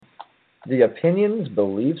The opinions,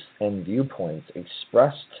 beliefs, and viewpoints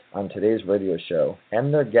expressed on today's radio show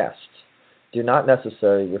and their guests do not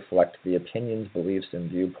necessarily reflect the opinions, beliefs,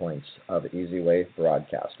 and viewpoints of Easy Way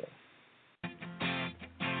Broadcasting.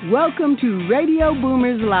 Welcome to Radio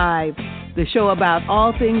Boomers Live, the show about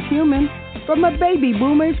all things human from a baby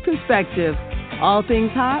boomer's perspective. All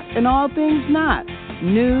things hot and all things not.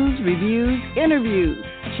 News, reviews, interviews,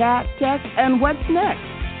 chat, tech, and what's next.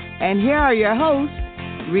 And here are your hosts,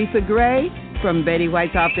 Retha Gray from Betty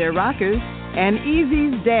White's Off Their Rockers and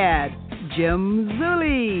Easy's dad, Jim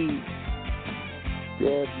Zuley.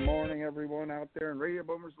 Good morning, everyone out there in Radio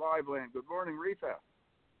Boomers Live Land. Good morning, Retha.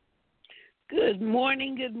 Good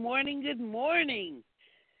morning, good morning, good morning.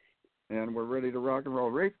 And we're ready to rock and roll.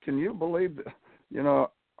 Rafe, can you believe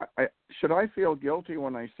that, should I feel guilty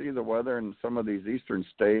when I see the weather in some of these eastern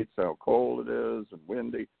states, how cold it is and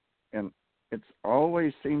windy, and it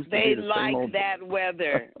always seems to be the same old... They like that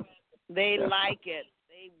weather. They like it.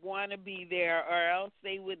 They want to be there or else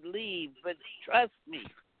they would leave. But trust me,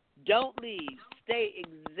 don't leave. Stay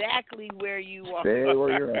exactly where you are. Stay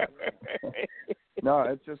where you're at. No,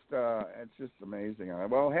 it's just amazing.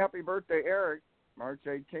 Well, happy birthday, Eric. March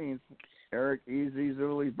 18th. Eric Easy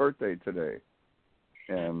Zuley's birthday today.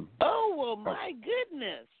 And my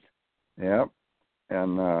goodness. Yep.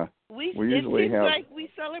 And we usually it seems have like we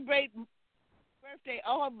celebrate birthday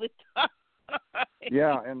all the time.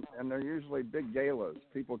 Yeah, and they're usually big galas.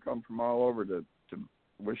 People come from all over to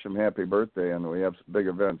wish him happy birthday, and we have some big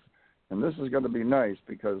events. And this is going to be nice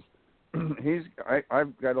because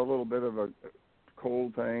I've got a little bit of a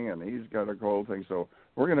cold thing, and he's got a cold thing, so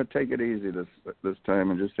we're going to take it easy this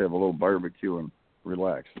time and just have a little barbecue and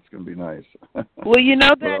relax. It's going to be nice. Well, you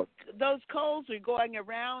know that those colds are going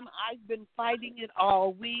around. I've been fighting it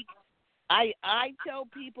all week. I tell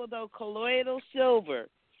people, though, colloidal silver,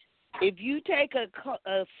 if you take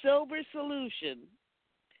a silver solution,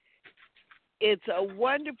 it's a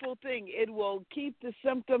wonderful thing. It will keep the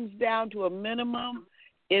symptoms down to a minimum.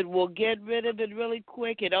 It will get rid of it really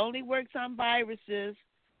quick. It only works on viruses,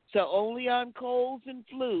 so only on colds and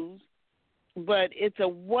flus. But it's a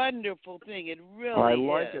wonderful thing. It really is. I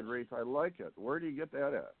like it, Reese. I like it. Where do you get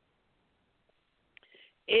that at?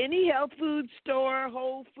 Any health food store,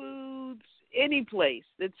 Whole Foods, any place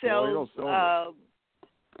that sells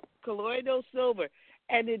colloidal silver.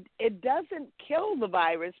 And it doesn't kill the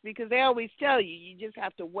virus because they always tell you just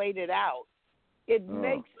have to wait it out.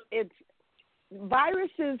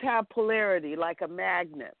 Viruses have polarity like a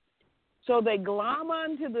magnet. So they glom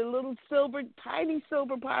onto the little tiny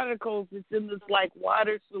silver particles that's in this like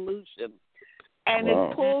water solution. And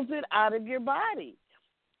it pulls it out of your body.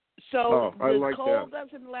 So the cold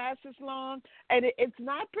doesn't last as long. And it's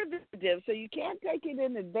not preventative, so you can't take it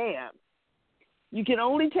in advance. You can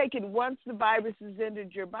only take it once the virus has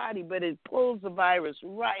entered your body, but it pulls the virus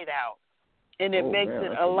right out. And it makes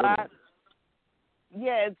it a lot...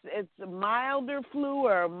 Yeah, it's a milder flu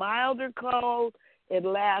or a milder cold. It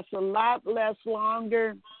lasts a lot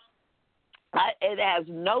longer. It has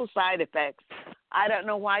no side effects. I don't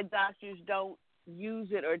know why doctors don't use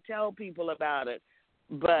it or tell people about it,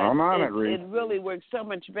 but I'm on it really works so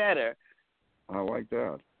much better. I like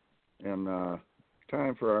that. And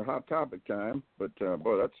time for our hot topic time, but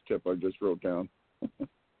boy, that's a tip I just wrote down.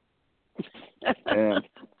 And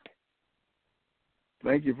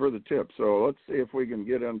thank you for the tip. So let's see if we can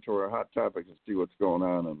get into our hot topics and see what's going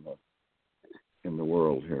on in the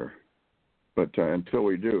world here. But until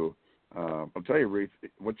we do, I'll tell you, Reese,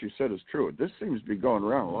 what you said is true. This seems to be going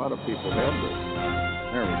around. A lot of people have this.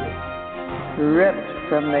 There we go. Ripped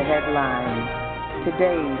from the headlines,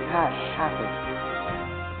 today's hot topic.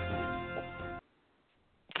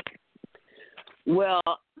 Well,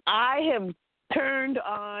 I have turned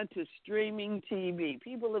on to streaming TV.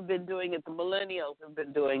 People have been doing it. The millennials have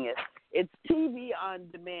been doing it. It's TV on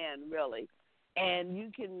demand, really. And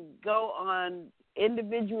you can go on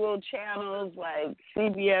individual channels like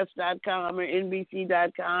CBS.com or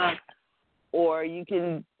NBC.com, or you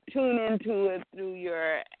can tune into it through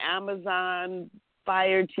your Amazon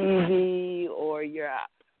Fire TV or your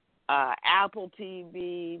Apple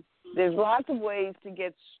TV. There's lots of ways to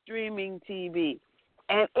get streaming TV.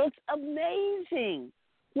 And it's amazing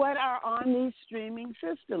what are on these streaming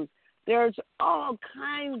systems. There's all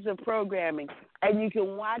kinds of programming, and you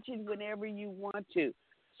can watch it whenever you want to.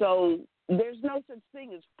 So there's no such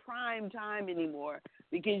thing as prime time anymore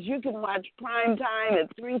because you can watch prime time at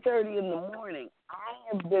 3:30 in the morning. I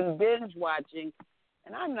have been binge watching,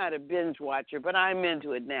 and I'm not a binge watcher, but I'm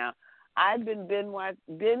into it now. I've been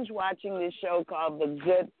binge watching this show called The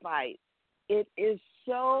Good Fight. It is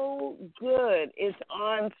so good. It's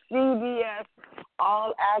on CBS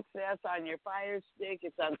All Access on your Fire Stick.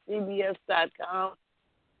 It's on CBS.com.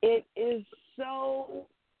 It is so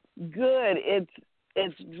good.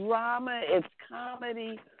 It's drama. It's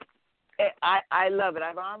comedy. I love it.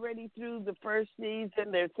 I'm already through the first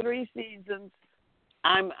season. There are 3 seasons.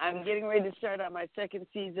 I'm getting ready to start on my second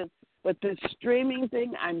season. But the streaming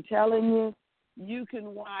thing, I'm telling you, you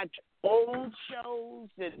can watch old shows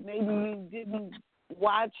that maybe you didn't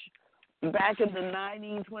watch back in the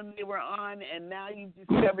 90s when they were on, and now you've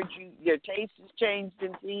discovered your taste has changed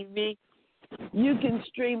in TV. You can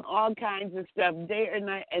stream all kinds of stuff day or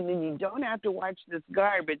night, and then you don't have to watch this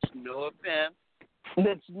garbage, no offense,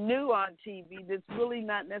 that's new on TV that's really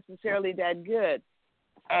not necessarily that good.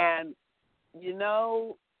 And, you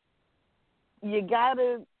know, you got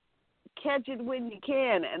to catch it when you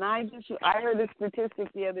can. And I heard a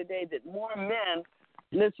statistic the other day that more men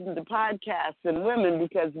listen to podcasts than women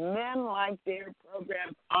because men like their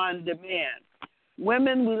programs on demand.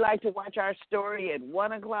 Women, we like to watch our story at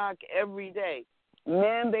 1 o'clock every day.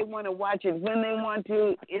 Men, they want to watch it when they want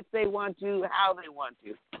to, if they want to, how they want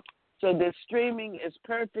to. So the streaming is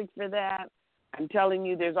perfect for that. I'm telling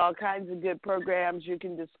you, there's all kinds of good programs you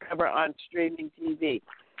can discover on streaming TV.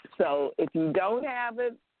 So if you don't have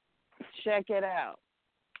it, check it out.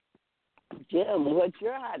 Jim, what's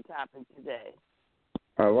your hot topic today?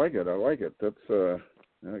 I like it. That's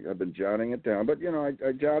I've been jotting it down. But, you know,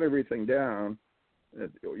 I jot everything down,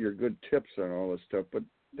 your good tips on all this stuff. But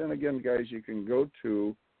then again, guys, you can go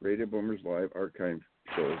to Radio Boomers Live archive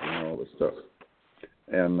shows and all this stuff.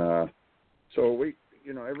 And so we,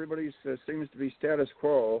 you know, everybody seems to be status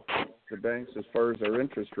quo. The banks, as far as their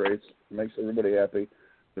interest rates, makes everybody happy.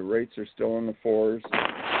 The rates are still in the 4s,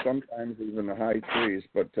 sometimes even the high 3s.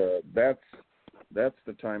 But that's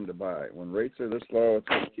the time to buy. When rates are this low, it's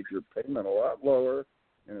going to keep your payment a lot lower,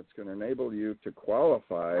 and it's going to enable you to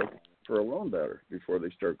qualify for a loan better before they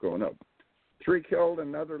start going up. 3 killed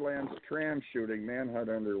in Netherlands tram shooting, manhunt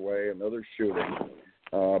underway, another shooting.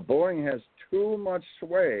 Boeing has too much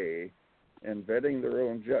sway in vetting their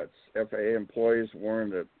own jets. FAA employees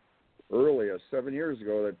warned as early as 7 years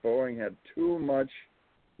ago that Boeing had too much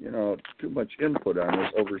input on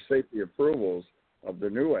this over safety approvals of the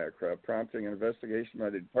new aircraft, prompting an investigation by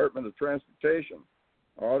the Department of Transportation.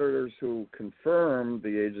 Auditors who confirmed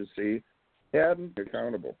the agency hadn't been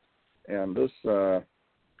accountable. And this, like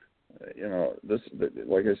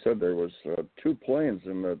I said, there was 2 planes,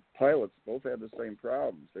 and the pilots both had the same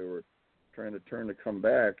problems. They were trying to turn to come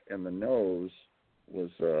back, and the nose of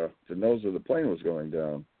the plane was going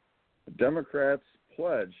down. The Democrats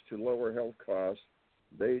pledged to lower health costs.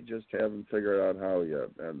 They just haven't figured out how yet.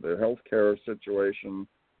 And the health care situation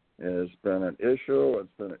has been an issue.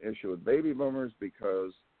 It's been an issue with baby boomers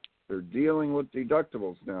because they're dealing with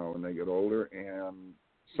deductibles now when they get older, and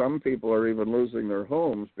some people are even losing their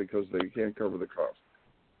homes because they can't cover the cost.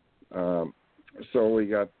 So we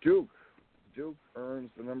got Duke. Duke earns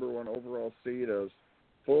the #1 overall seed as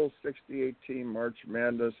full 68-team March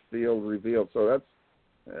Madness field revealed. So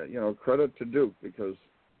that's, credit to Duke because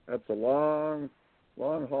that's a long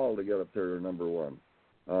haul to get up there to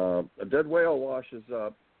 #1. A dead whale washes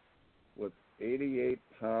up with 88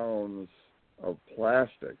 pounds of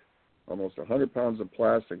plastic, almost 100 pounds of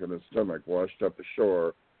plastic in its stomach washed up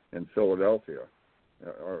ashore in Philadelphia,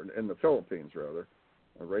 or in the Philippines, rather,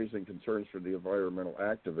 raising concerns for the environmental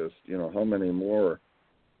activists. You know, how many more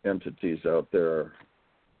entities out there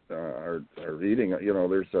are eating? You know,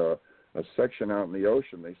 there's a section out in the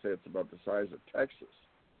ocean, they say it's about the size of Texas.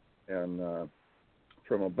 And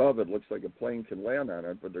from above, it looks like a plane can land on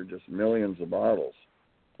it, but they're just millions of bottles.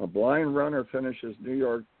 A blind runner finishes New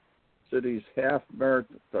York City's half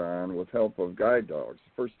marathon with help of guide dogs.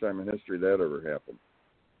 First time in history that ever happened.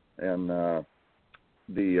 And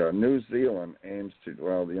the New Zealand aims to,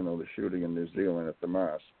 the shooting in New Zealand at the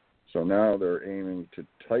mosque. So now they're aiming to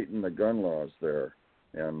tighten the gun laws there,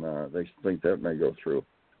 and they think that may go through.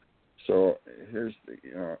 So here's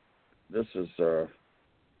this is.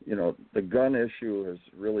 The gun issue has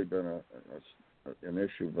really been an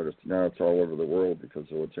issue, but now it's all over the world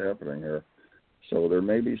because of what's happening here. So there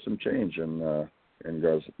may be some change in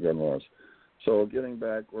gun laws. So getting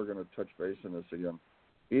back, we're going to touch base on this again.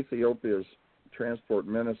 Ethiopia's transport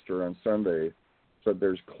minister on Sunday said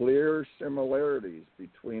there's clear similarities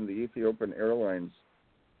between the Ethiopian Airlines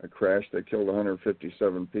crash that killed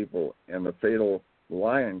 157 people and the fatal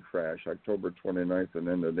Lion crash October 29th in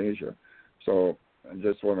Indonesia. So I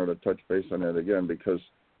just wanted to touch base on that again because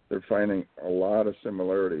they're finding a lot of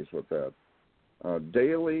similarities with that.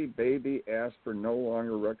 Daily baby aspirin no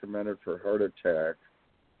longer recommended for heart attack.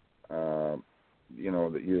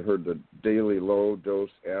 that you heard the daily low dose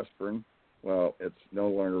aspirin. Well, it's no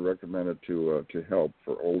longer recommended to help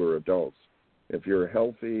for older adults. If you're a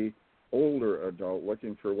healthy older adult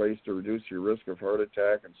looking for ways to reduce your risk of heart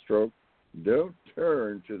attack and stroke, don't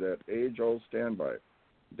turn to that age-old standby.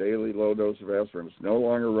 Daily low dose of aspirin is no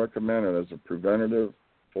longer recommended as a preventative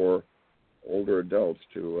for older adults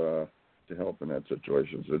to help in that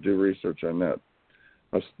situation. So do research on that.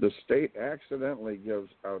 The state accidentally gives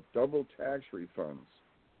out double tax refunds,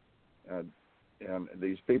 and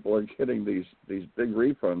these people are getting these big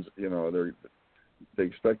refunds. They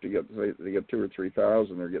expect to get they get 2,000 or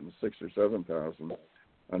 3,000. They're getting 6,000 or 7,000.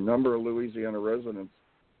 A number of Louisiana residents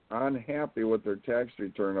unhappy with their tax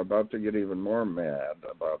return, about to get even more mad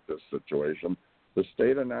about this situation. The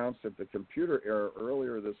state announced that the computer error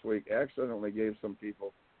earlier this week accidentally gave some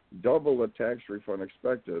people double the tax refund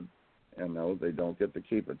expected, and no, they don't get to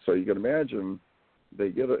keep it. So you can imagine they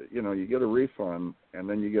get you get a refund, and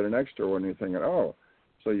then you get an extra one. You're thinking, oh,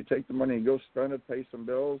 so you take the money and go spend it, pay some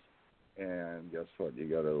bills, and guess what? You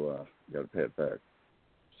got to pay it back.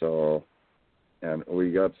 So, and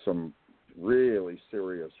we got some really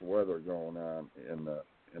serious weather going on in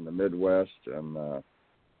the Midwest, and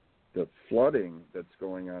the flooding that's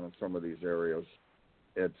going on in some of these areas,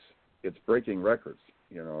 it's breaking records.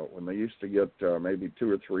 When they used to get maybe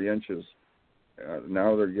 2 or 3 inches,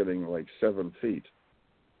 now they're getting like 7 feet.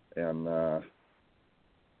 And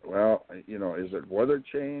is it weather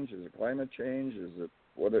change? Is it climate change? Is it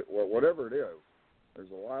whatever it is?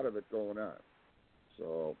 There's a lot of it going on.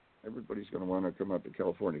 So everybody's going to want to come out to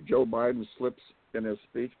California. Joe Biden slips in his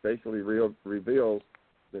speech, basically reveals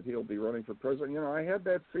that he'll be running for president. I had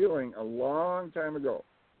that feeling a long time ago,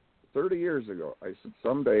 30 years ago. I said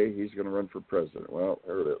someday he's going to run for president. Well,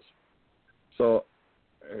 there it is. So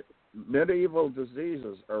medieval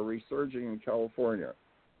diseases are resurging in California,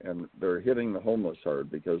 and they're hitting the homeless hard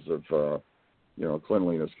because of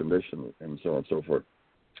cleanliness condition and so on and so forth.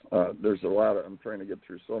 There's a lot of, I'm trying to get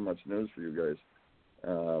through so much news for you guys.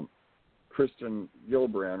 Kristen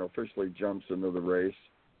Gillibrand officially jumps into the race,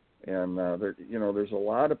 and there's a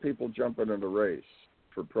lot of people jumping in the race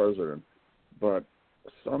for president, but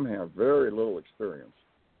some have very little experience.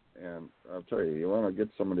 And I'll tell you, you want to get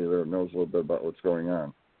somebody there who knows a little bit about what's going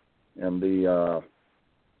on. And there's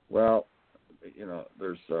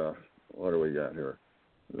what do we got here?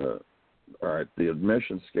 All right, the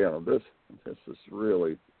admission scandal. This is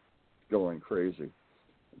really going crazy.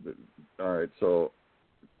 All right, so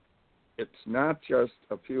it's not just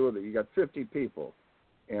a few of you got 50 people,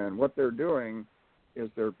 and what they're doing is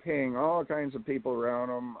they're paying all kinds of people around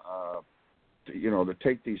them, to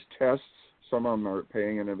take these tests. Some of them are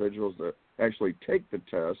paying individuals to actually take the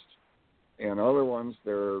test, and other ones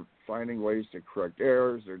they're finding ways to correct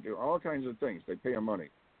errors. They're doing all kinds of things. They pay them money.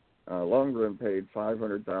 Lundgren paid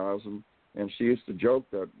 $500,000, and she used to joke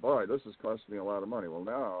that, boy, this is costing me a lot of money. Well,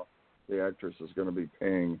 now the actress is going to be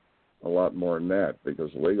paying a lot more than that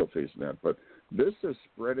because of legal fees and that. But this is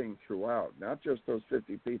spreading throughout, not just those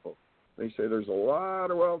 50 people. They say there's a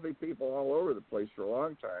lot of wealthy people all over the place for a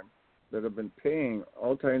long time that have been paying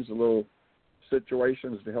all kinds of little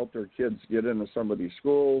situations to help their kids get into some of these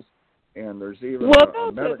schools, and there's even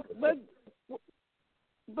a medical...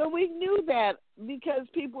 But we knew that because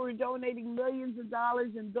people were donating millions of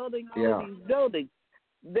dollars and building all these buildings.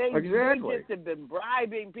 They just have been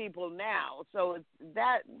bribing people now, so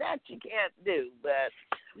that you can't do. But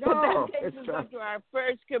that takes us up to our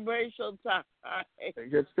first commercial time.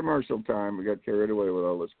 It gets commercial time. We got carried away with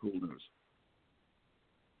all this cool news.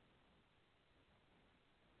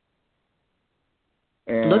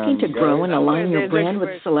 Looking to grow and align your brand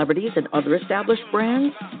with celebrities and other established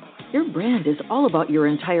brands? Your brand is all about your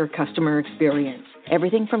entire customer experience.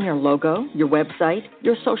 Everything from your logo, your website,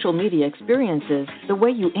 your social media experiences, the way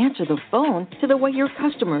you answer the phone, to the way your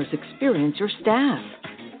customers experience your staff.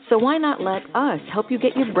 So why not let us help you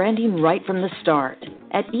get your branding right from the start?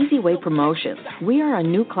 At Easyway Promotions, we are a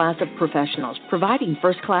new class of professionals providing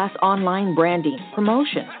first-class online branding,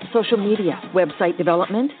 promotion, social media, website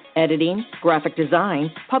development, editing, graphic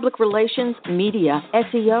design, public relations, media,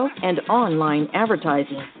 SEO, and online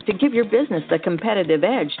advertising to give your business the competitive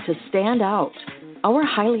edge to stand out. Our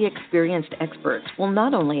highly experienced experts will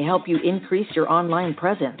not only help you increase your online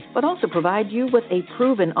presence, but also provide you with a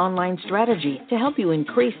proven online strategy to help you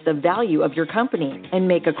increase the value of your company and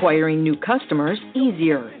make acquiring new customers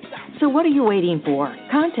easier. So what are you waiting for?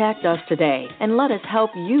 Contact us today and let us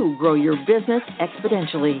help you grow your business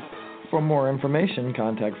exponentially. For more information,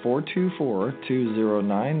 contact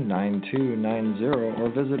 424-209-9290 or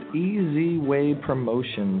visit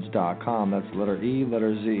easywaypromotions.com. That's letter E,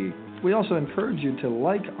 letter Z. We also encourage you to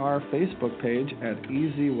like our Facebook page at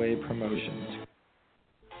Easy Way Promotions.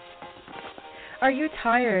 Are you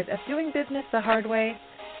tired of doing business the hard way?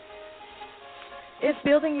 Is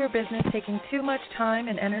building your business taking too much time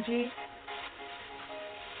and energy?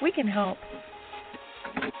 We can help.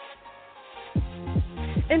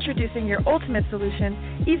 Introducing your ultimate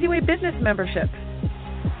solution, Easy Way Business Membership.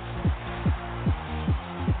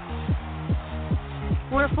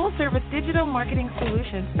 We're a full-service digital marketing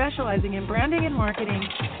solution specializing in branding and marketing,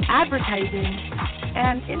 advertising,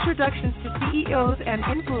 and introductions to CEOs and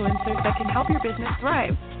influencers that can help your business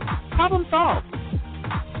thrive. Problem solved.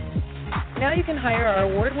 Now you can hire our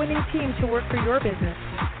award-winning team to work for your business.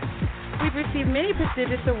 We've received many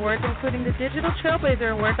prestigious awards, including the Digital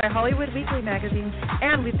Trailblazer Award by Hollywood Weekly magazine,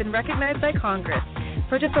 and we've been recognized by Congress.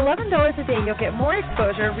 For just $11 a day, you'll get more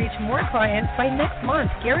exposure, reach more clients by next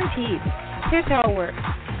month, guaranteed. Here's how it works.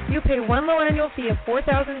 You pay one low annual fee of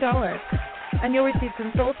 $4,000, and you'll receive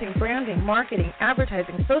consulting, branding, marketing,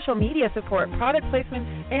 advertising, social media support, product placement,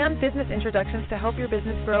 and business introductions to help your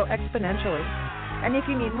business grow exponentially. And if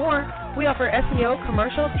you need more, we offer SEO,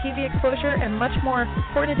 commercial, TV exposure, and much more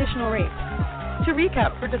for an additional rate. To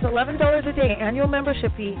recap, for just $11 a day annual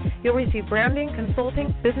membership fee, you'll receive branding,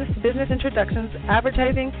 consulting, business-to-business introductions,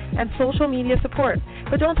 advertising, and social media support.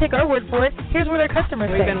 But don't take our word for it. Here's what our customers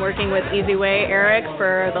say. We've been working with Easy Way Eric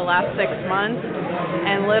for the last 6 months,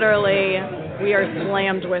 and literally we are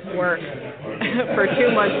slammed with work for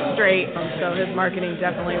 2 months straight, so his marketing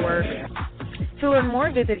definitely works. To learn more,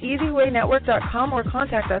 visit EasyWayNetwork.com or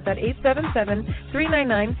contact us at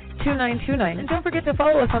 877-399-2929. And don't forget to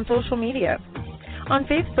follow us on social media. On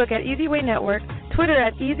Facebook at Easy Way Network, Twitter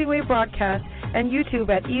at Easy Way Broadcast, and YouTube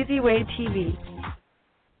at Easy Way TV.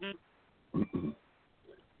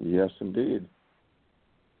 Yes, indeed.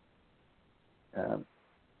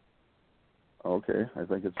 Okay, I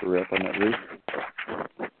think it's a wrap on that, Reese.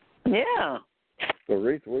 Yeah. So,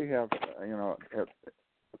 Reese, we have,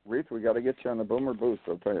 Reese, we got to get you on the Boomer Boost,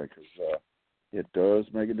 I'll tell you, because it does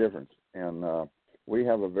make a difference. And we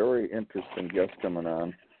have a very interesting guest coming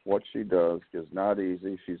on. What she does is not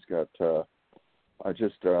easy. She's got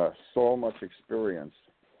just so much experience.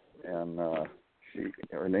 And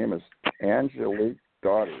her name is Angelique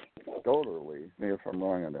Daughtery. Me if I'm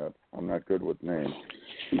wrong on that. I'm not good with names.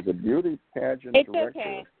 She's a beauty pageant director. It's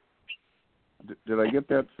okay. Did I get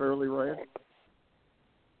that fairly right?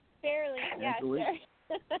 Fairly, yeah, sure.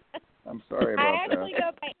 I'm sorry about that.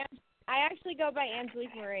 I actually go by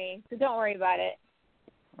Angelique Marie, so don't worry about it.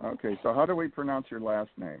 Okay, so how do we pronounce your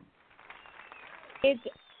last name? It's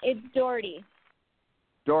Daughtery.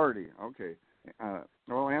 Daughtery, okay.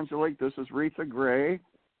 Well, Angelique, this is Retha Gray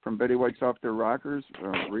from Betty White's Off Their Rockers.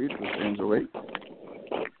 Reed, this is Angelique.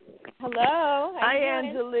 Hello. Hi,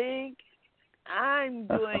 Angelique. I'm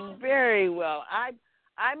doing very well.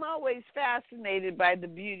 I'm always fascinated by the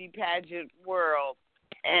beauty pageant world.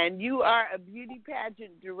 And you are a beauty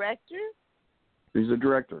pageant director? He's a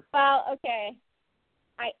director. Well, okay.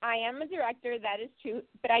 I am a director, that is true.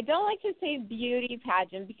 But I don't like to say beauty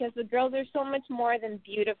pageant because the girls are so much more than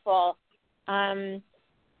beautiful.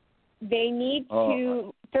 They need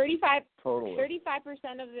to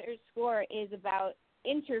 35% of their score is about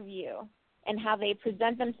interview and how they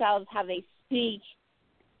present themselves, how they speak,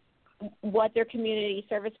 what their community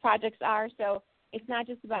service projects are. So it's not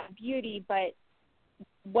just about beauty, but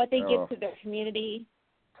what they give to their community.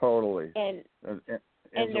 Totally. And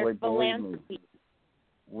Angelique, their philanthropy.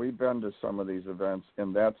 We've been to some of these events,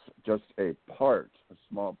 and that's just a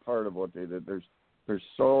small part of what they did. There's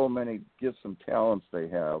so many gifts and talents they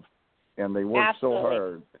have, and they work so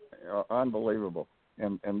hard. Unbelievable.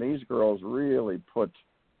 And these girls really put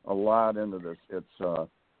a lot into this. It's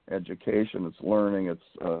education, it's learning, it's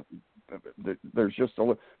there's just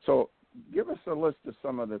a so give us a list of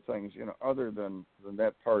some of the things, other than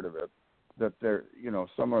that part of it, that they're,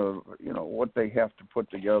 some of, what they have to put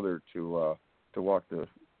together to walk the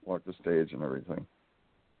stage and everything.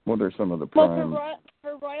 What are some of the prime? Well,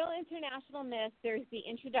 for Royal International Miss, there's the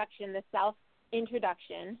introduction, the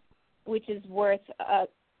self-introduction, which is worth a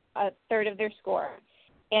third of their score.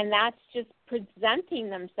 And that's just presenting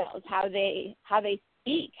themselves, how they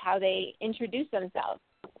speak, how they introduce themselves.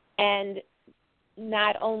 And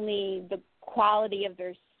not only the quality of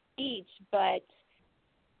their speech, but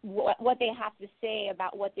what they have to say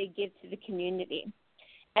about what they give to the community.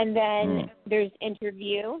 And then there's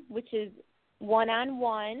interview, which is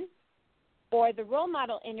one-on-one, or the role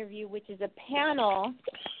model interview, which is a panel,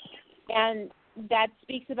 and that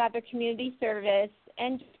speaks about their community service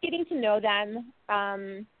and just getting to know them,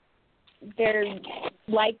 their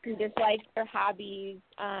likes and dislikes, their hobbies,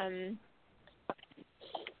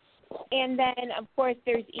 And then, of course,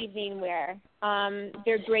 there's evening wear.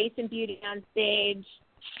 Their grace and beauty on stage.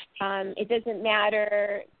 It doesn't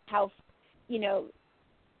matter how,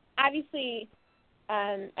 obviously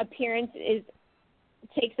appearance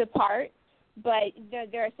takes a part, but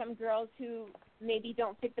there are some girls who maybe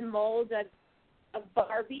don't fit the mold of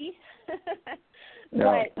Barbie,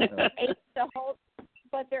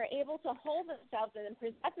 but they're able to hold themselves and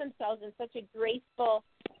present themselves in such a graceful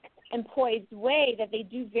and poised way that they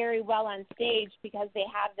do very well on stage because they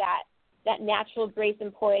have that natural grace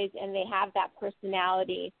and poise, and they have that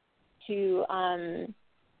personality to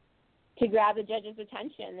grab the judge's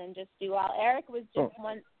attention and just do well. Eric was just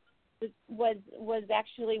was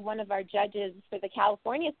actually one of our judges for the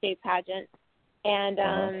California State Pageant,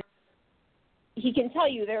 and he can tell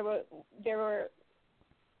you there were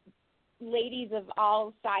ladies of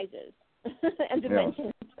all sizes and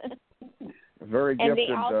dimensions. Very gifted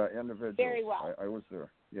individuals. Very well. I was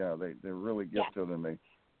there. Yeah, they're really gifted, and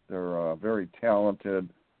they're very talented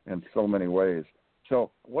in so many ways.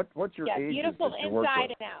 So what's your ages beautiful that you work inside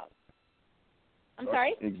with? and out. I'm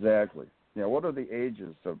sorry? Exactly. Yeah, what are the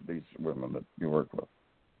ages of these women that you work with?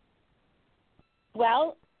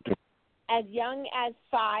 Well, as young as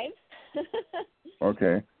 5.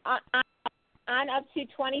 Okay. On up to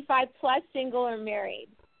 25 plus, single or married.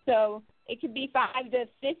 So it could be 5 to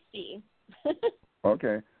 50.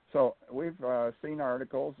 Okay. So we've seen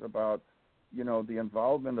articles about, the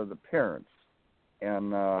involvement of the parents.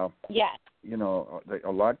 And, yes.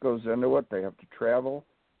 A lot goes into it. They have to travel.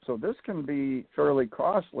 So this can be fairly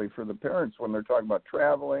costly for the parents when they're talking about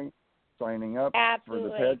traveling, signing up Absolutely.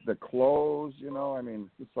 for the pet, the clothes,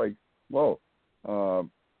 it's like, whoa.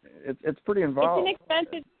 It's pretty involved.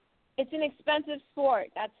 It's an expensive sport,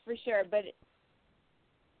 that's for sure. But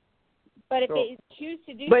if they choose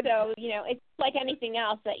to do so, it's like anything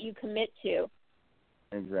else that you commit to.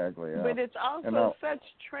 Exactly. Yeah. But it's also such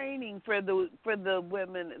training for the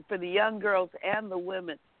women, for the young girls and the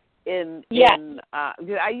women.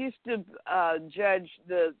 I used to judge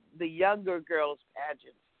the younger girls'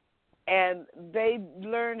 pageants, and they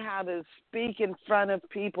learn how to speak in front of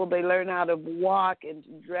people. They learn how to walk and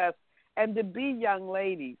to dress and to be young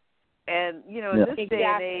ladies. And in this day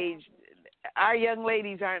and age, our young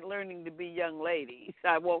ladies aren't learning to be young ladies.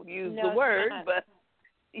 I won't use the word, but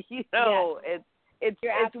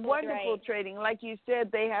it's wonderful training. Like you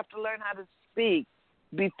said, they have to learn how to speak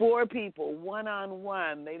before people,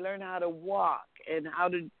 one-on-one. They learn how to walk and how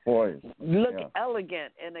to look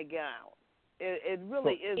elegant in a gown. It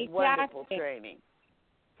really is wonderful training.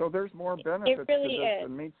 So there's more benefits to this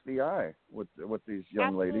than meets the eye with these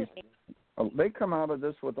young ladies. They come out of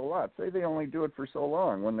this with a lot. Say they only do it for so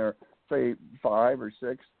long. When they're, say, 5 or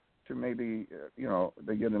 6 to maybe,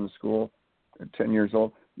 they get into school at 10 years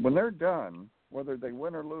old. When they're done, whether they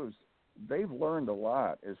win or lose, they've learned a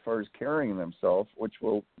lot as far as carrying themselves, which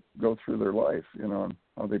will go through their life, and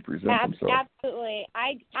how they present themselves. Absolutely.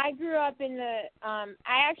 I grew up in I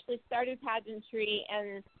actually started pageantry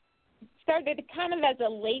and started kind of as a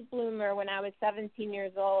late bloomer when I was 17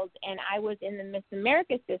 years old, and I was in the Miss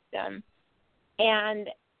America system. And,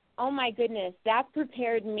 oh, my goodness, that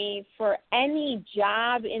prepared me for any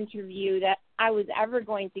job interview that I was ever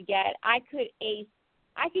going to get. I could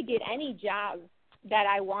get any job that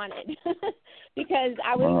I wanted because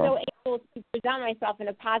I was so able to present myself in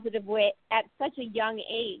a positive way at such a young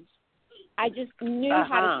age. I just knew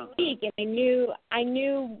how to speak, and I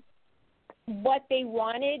knew what they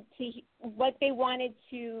wanted to what they were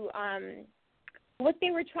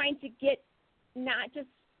trying to get, not just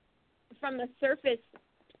from the surface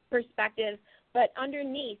perspective, but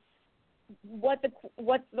underneath what the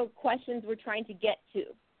questions were trying to get to.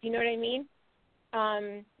 Do you know what I mean?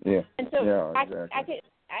 And so exactly.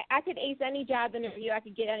 I could ace any job interview. I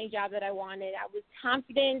could get any job that I wanted. I was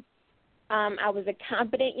confident. I was a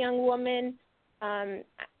competent young woman.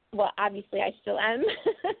 Well, obviously I still am.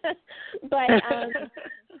 But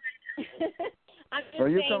I'm just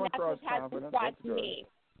saying that's what has brought to me.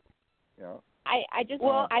 Yeah.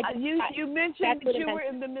 You mentioned that you were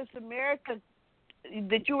in the Miss America,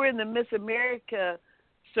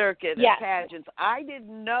 circuit of pageants. I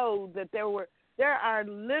didn't know that there are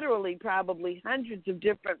literally probably hundreds of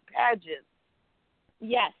different pageants.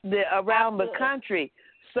 Yes. Around the country.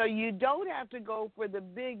 So you don't have to go for the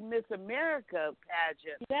big Miss America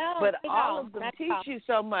pageant. No, but all of them teach you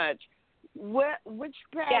so much. Which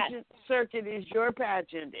pageant circuit is your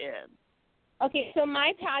pageant in? Okay, so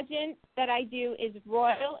my pageant that I do is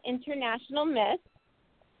Royal International Miss.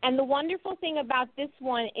 And the wonderful thing about this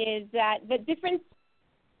one is that the difference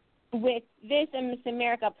with this and Miss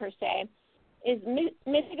America per se is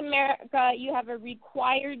Miss America, you have a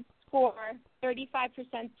required score,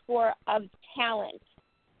 35% score of talent.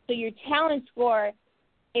 So your talent score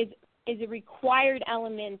is a required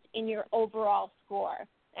element in your overall score.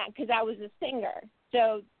 Because I was a singer,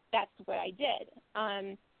 so that's what I did.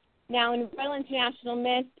 Now in Royal International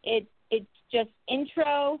Miss, it's just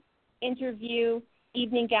intro, interview,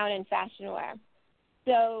 evening gown, and fashion wear.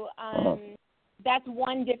 So that's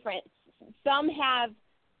one difference. Some have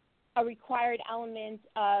a required element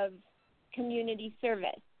of community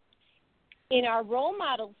service. In our role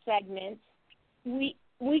model segment, we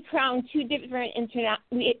crown two different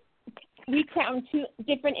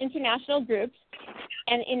international groups,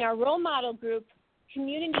 and in our role model group,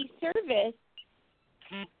 community service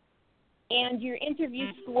and your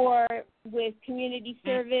interview score with community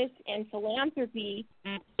service and philanthropy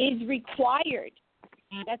is required.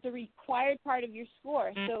 That's a required part of your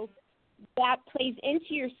score. So that plays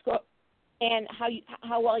into your score and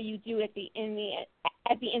how well you do at the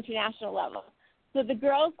international level. So the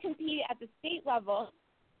girls compete at the state level,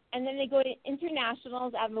 and then they go to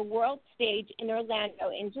internationals on the world stage in Orlando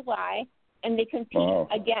in July, and they compete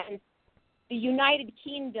against the United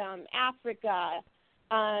Kingdom, Africa,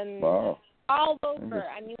 all over.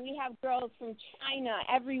 I mean, we have girls from China,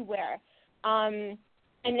 everywhere. And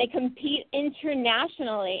they compete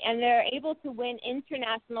internationally, and they're able to win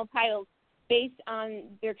international titles based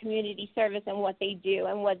on their community service and what they do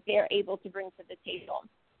and what they're able to bring to the table.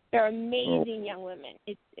 They're amazing young women.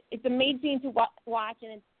 It's amazing to watch,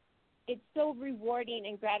 and it's so rewarding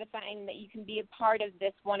and gratifying that you can be a part of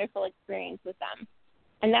this wonderful experience with them.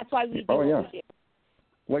 And that's why we do what we do.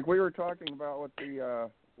 Like we were talking about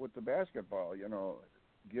with the basketball,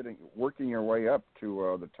 working your way up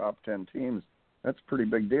to the top 10 teams. That's a pretty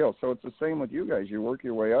big deal. So it's the same with you guys. You work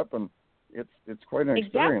your way up, and it's quite an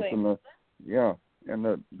experience. Exactly. And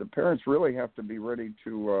the parents really have to be ready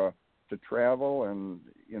to travel, and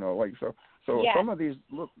so some of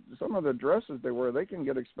the dresses they wear, they can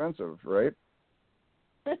get expensive, right?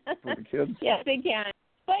 For the kids. Yes, they can.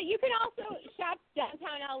 But you can also shop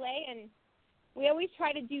downtown LA, and we always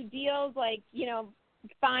try to do deals like,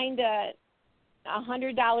 find a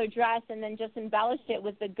 $100 dress and then just embellish it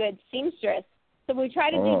with a good seamstress. So we try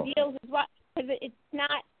to do deals as well, because it's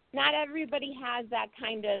not everybody has that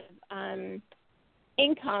kind of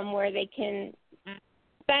income where they can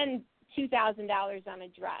spend $2,000 on a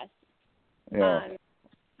dress. Yeah.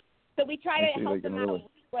 So we try to help them out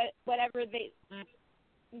with whatever they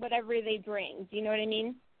bring. Do you know what I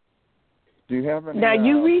mean? Do you have any? Now,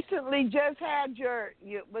 you recently just had your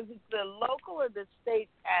was it the local or the state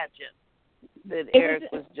pageant that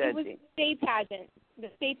Eric was judging? It was the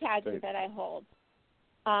state pageant that I hold.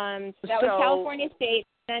 So that was California State,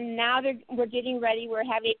 and now we're getting ready. We're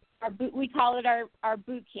having we call it our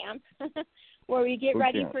boot camp, where we get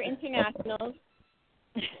ready for internationals,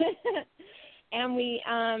 and we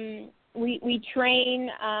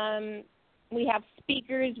train. We have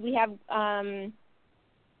speakers. We have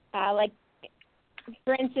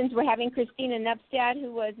for instance, we're having Christina Nepstad,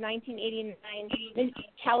 who was 1989 Miss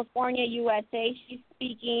California, USA. She's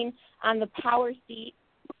speaking on the power seat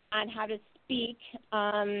on how to speak.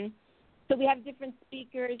 So we have different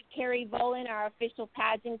speakers. Carrie Volan, our official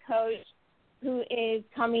pageant coach, who is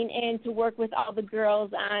coming in to work with all the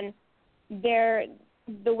girls on the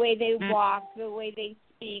way they walk, the way they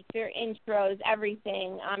speak, their intros,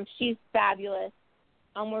 everything. She's fabulous.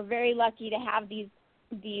 We're very lucky to have these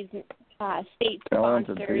state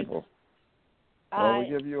talented sponsors. People. Well, we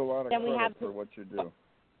give you a lot of credit for what you do.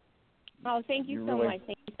 Oh, thank you so much.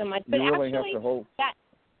 Thank you so much. But you really have to hold.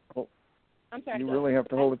 I'm sorry. You really have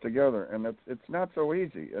to hold it together, and it's not so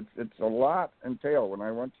easy. It's a lot entailed. When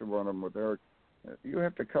I went to one of them with Eric, you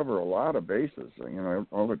have to cover a lot of bases.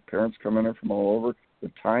 All the parents coming in from all over.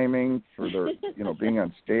 The timing for their, being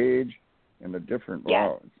on stage, and the different.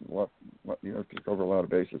 Yes. Wow, you have to cover a lot of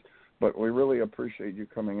bases. But we really appreciate you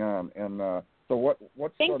coming on. And so what's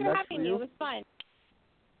Thanks next for having for me. you? It was fun.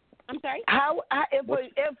 I'm sorry?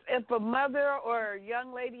 If a mother or a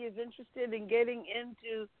young lady is interested in getting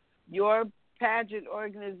into your pageant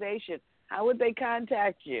organization, how would they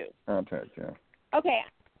contact you? Okay.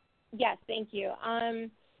 Yes, thank you.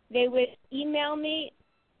 They would email me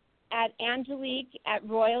at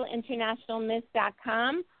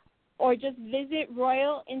Angelique@royalinternationalmiss.com, or just visit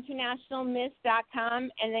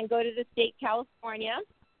royalinternationalmiss.com and then go to the state California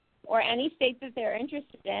or any state that they're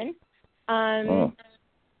interested in.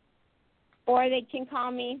 Or they can call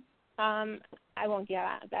me. I won't give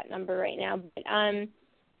out that number right now. But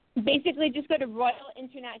basically, just go to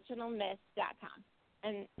royalinternationalmiss.com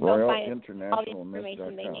and they'll find all the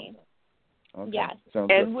information they need. Okay. Yes.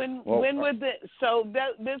 Sounds and good. when would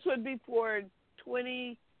this would be for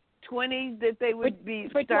 20 20 that they would be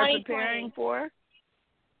start preparing for?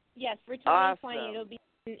 Yes, for 2020. Awesome. It'll be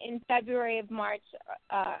in February or March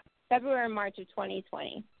of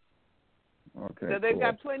 2020. Okay. So they've cool.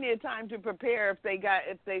 got plenty of time to prepare if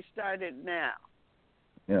they started now.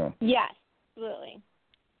 Yeah. Yes, absolutely.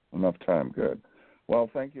 Enough time. Good. Well,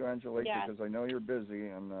 thank you, Angelique, Yeah. because I know you're busy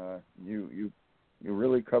and you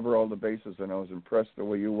really cover all the bases, and I was impressed the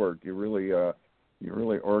way you work. You're really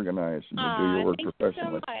organized and you do your work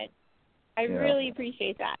professionally. Thank you so much. I really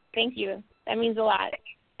appreciate that. Thank you. That means a lot.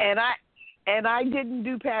 And I didn't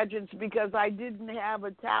do pageants because I didn't have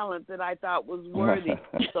a talent that I thought was worthy.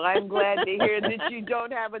 So I'm glad to hear that you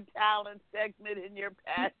don't have a talent segment in your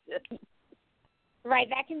pageant. Right,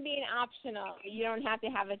 that can be an optional. You don't have to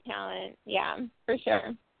have a talent. Yeah, for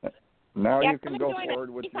sure. Now you can go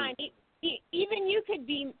forward with even you could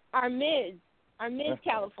be our Miss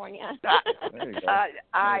California. There you go.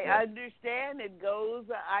 I understand it goes.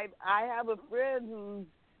 I have a friend who's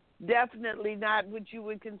definitely not what you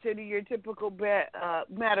would consider your typical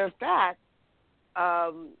matter of fact.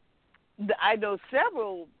 I know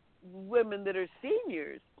several women that are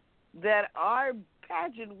seniors that are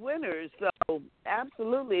pageant winners. So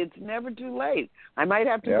absolutely, it's never too late. I might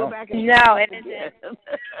have to go back and it isn't.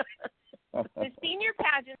 The senior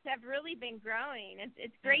pageants have really been growing.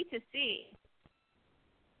 It's great to see.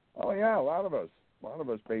 Oh yeah, a lot of us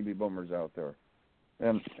baby boomers out there,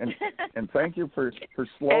 and thank you for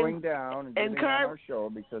slowing down and getting on our show,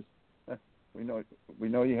 because we know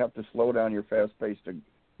you have to slow down your fast pace to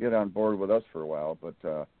get on board with us for a while, but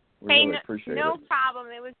we really appreciate it. No problem.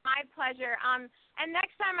 It was my pleasure. And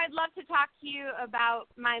next time I'd love to talk to you about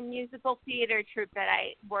my musical theater troupe that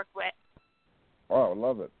I work with. Oh, I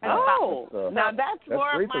love it. Oh, now that's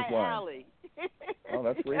more Reefa's up my alley. Oh,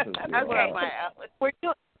 that's Reefa's That's deal. more up my alley. We're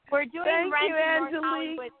doing Thank Rent you, in North Angelique.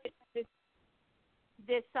 Hollywood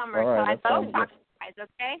this summer, All right, so I'd love to talk to you guys,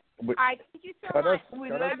 okay? All right, thank you so much.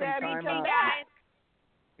 We'd love to have you come back.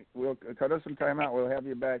 We'll cut us some time out. We'll have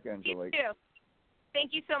you back, Angelique. You too.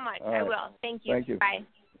 Thank you so much. All right. I will. Thank you. Thank you. Bye.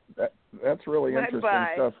 That's really interesting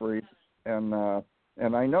Bye-bye. stuff, Reef. And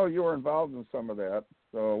I know you were involved in some of that,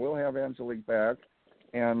 so we'll have Angelique back.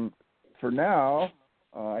 And for now,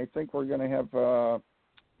 I think we're going to have a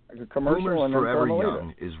commercial. Boomers and then Forever Carmelita.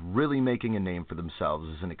 Young is really making a name for themselves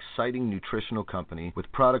as an exciting nutritional company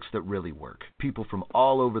with products that really work. People from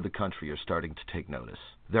all over the country are starting to take notice.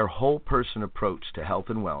 Their whole-person approach to health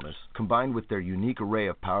and wellness, combined with their unique array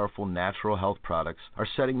of powerful natural health products, are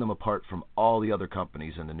setting them apart from all the other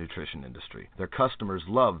companies in the nutrition industry. Their customers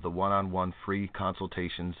love the one-on-one free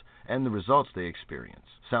consultations and the results they experience.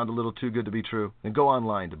 Sound a little too good to be true? Then go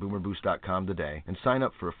online to boomerboost.com today and sign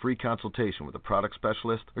up for a free consultation with a product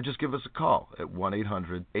specialist, or just give us a call at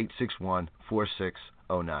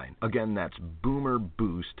 1-800-861-4609. Again, that's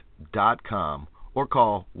boomerboost.com, or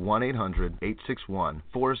call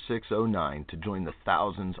 1-800-861-4609 to join the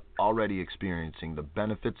thousands already experiencing the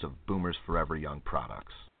benefits of Boomers Forever Young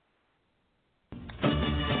products.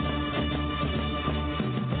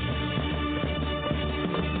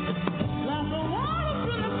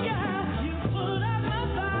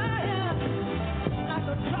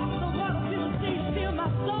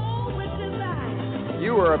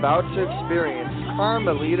 You are about to experience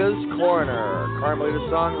Carmelita's Corner. Carmelita's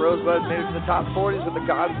song Rosebud made it to the top 40s with the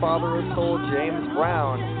godfather of soul, James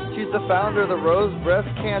Brown. She's the founder of the Rose Breast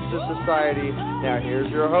Cancer Society. Now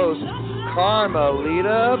here's your host,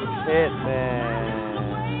 Carmelita Pittman.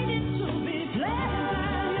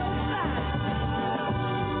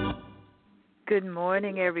 Good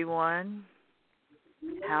morning, everyone.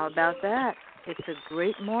 How about that? It's a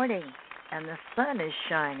great morning, and the sun is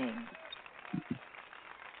shining.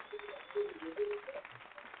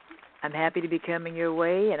 I'm happy to be coming your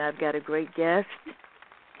way, and I've got a great guest.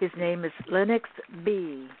 His name is Lennox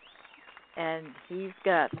B., and he's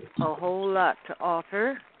got a whole lot to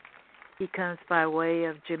offer. He comes by way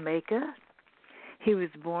of Jamaica. He was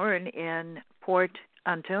born in Port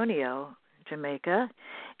Antonio, Jamaica,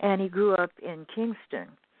 and he grew up in Kingston.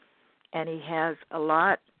 And he has a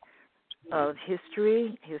lot of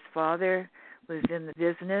history. His father was in the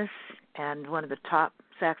business and one of the top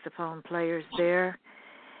saxophone players there.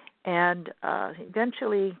 And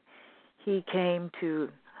eventually he came to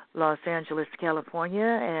Los Angeles, California,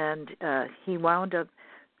 and he wound up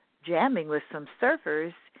jamming with some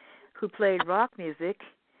surfers who played rock music,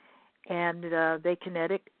 and they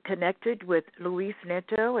connected with Luis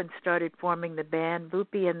Neto and started forming the band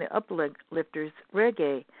Buppy and the Uplifters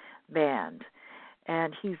Reggae Band.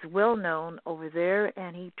 And he's well known over there,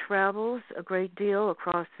 and he travels a great deal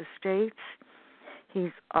across the states.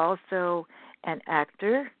 He's also an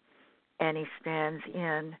actor, and he stands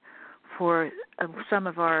in for some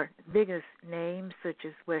of our biggest names, such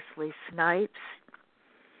as Wesley Snipes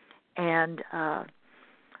and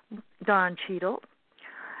Don Cheadle.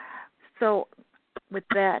 So with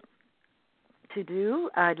that to do,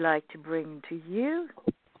 I'd like to bring to you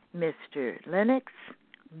Mr. Lennox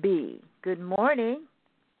B. Good morning.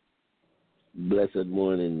 Blessed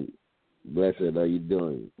morning. Blessed, how you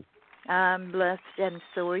doing? I'm blessed, and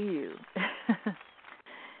so are you.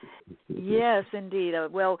 Yes, indeed.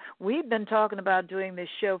 Well, we've been talking about doing this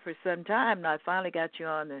show for some time, and I finally got you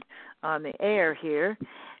on the air here,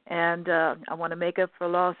 and I want to make up for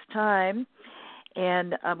lost time.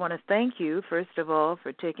 And I want to thank you, first of all,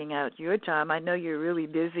 for taking out your time. I know you're really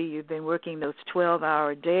busy. You've been working those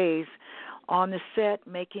 12-hour days on the set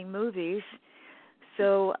making movies.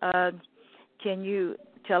 So can you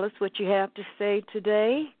tell us what you have to say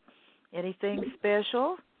today? Anything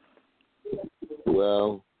special?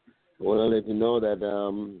 Well, I want to let you know that,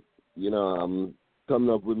 I'm coming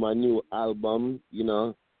up with my new album,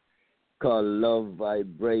 called Love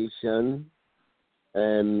Vibration,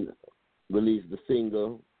 and release the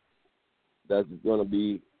single that's going to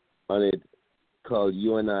be on it called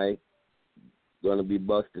You and I, going to be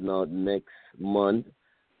busting out next month.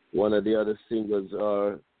 One of the other singles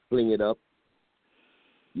are Fling It Up,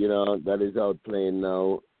 that is out playing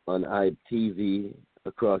now on ITV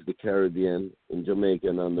across the Caribbean, in Jamaica,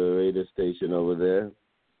 and on the radio station over there.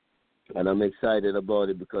 And I'm excited about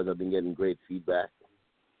it because I've been getting great feedback.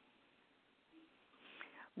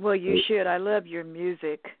 Well, you should. I love your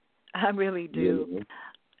music. I really do.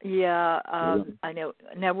 Yeah, I know.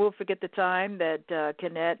 Now, we'll forget the time that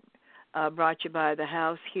Kenneth brought you by the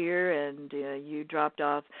house here, and you dropped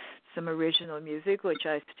off some original music, which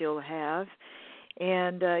I still have.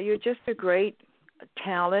 And you're just a great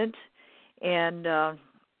talent, and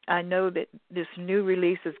I know that this new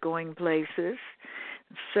release is going places,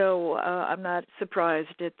 so I'm not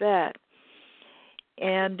surprised at that.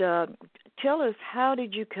 And tell us, how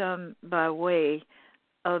did you come by way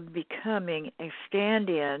of becoming a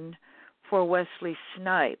stand-in for Wesley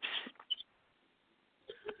Snipes?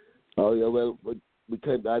 Oh, yeah, well,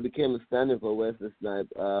 I became a stand-in for Wesley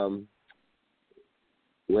Snipes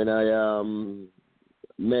when I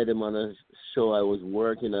met him on a show I was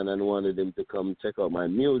working on and wanted him to come check out my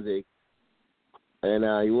music. And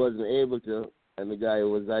he wasn't able to, and the guy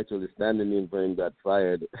who was actually standing in for him got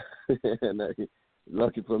fired. And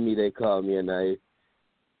lucky for me, they called me, and I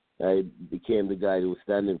became the guy who was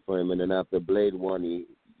standing for him. And then after Blade 1,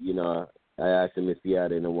 I asked him if he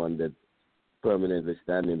had anyone that's permanently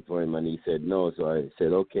standing for him, and he said no. So I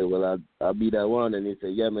said, okay, well, I'll be that one. And he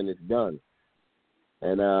said, yeah, man, it's done.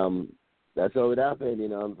 And that's how it happened,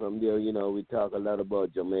 And from there, we talk a lot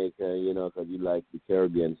about Jamaica, because we like the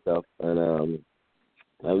Caribbean stuff. And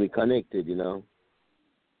we connected,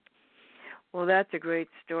 Well, that's a great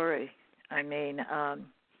story. I mean,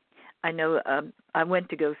 I know I went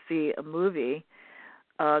to go see a movie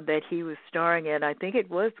that he was starring in. I think it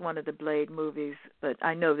was one of the Blade movies, but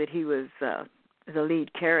I know that he was the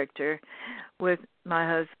lead character with my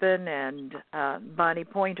husband and Bonnie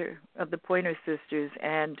Pointer of the Pointer Sisters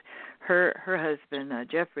and her husband,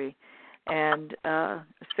 Jeffrey. And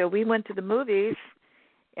so we went to the movies,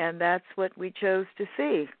 and that's what we chose to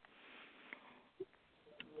see.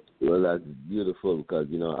 Well, that's beautiful because,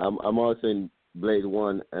 I'm also in Blade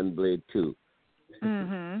 1 and Blade 2.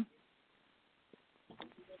 Mm-hmm.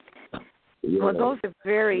 Well, those are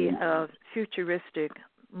very futuristic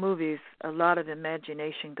movies. A lot of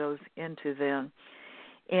imagination goes into them.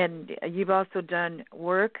 And you've also done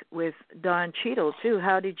work with Don Cheadle, too.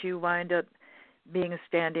 How did you wind up being a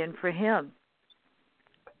stand-in for him?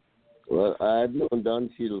 Well, I had known Don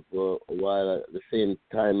Cheadle for a while at the same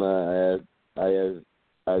time as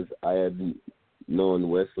I had known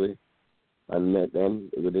Wesley and met them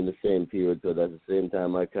within the same period. So at the same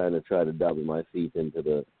time, I kind of tried to dabble my feet into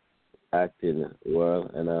the acting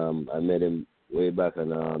world. And I met him way back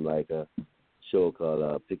on like a show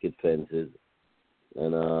called Picket Fences.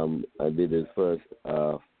 And I did his first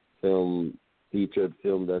featured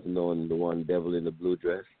film that's known, the one Devil in the Blue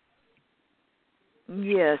Dress.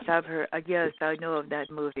 Yes, I've heard. Yes, I know of that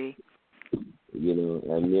movie.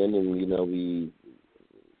 And then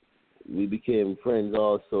we became friends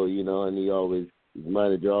also. And his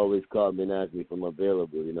manager always called me and asked me if I'm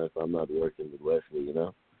available. If I'm not working with Wesley.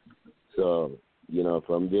 So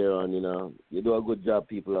from there on, you do a good job.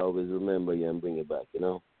 People always remember you and bring it back.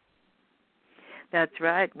 That's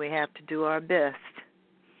right. We have to do our best.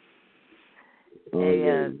 Oh,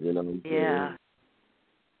 yeah.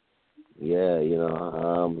 Yeah,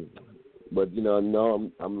 but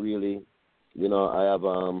no, I'm really, I have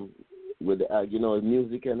with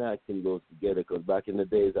music and acting goes together. Because back in the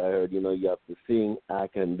days, I heard you have to sing,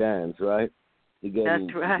 act, and dance, right?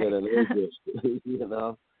 That's right. To get an English,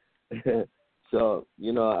 So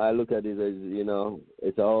I look at it as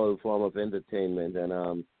it's a whole form of entertainment,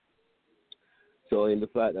 and so in the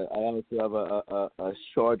fact that I also have a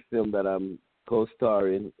short film that I'm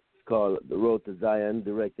co-starring. It's called The Road to Zion,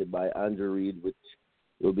 directed by Angelique, which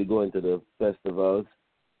will be going to the festivals,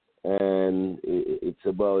 and it's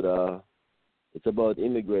about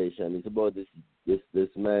immigration. It's about this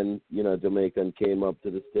man, Jamaican, came up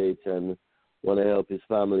to the States and want to help his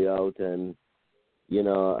family out, and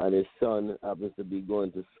and his son happens to be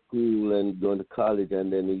going to school and going to college,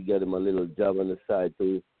 and then he get him a little job on the side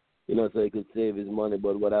to, so he could save his money.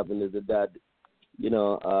 But what happened is the dad,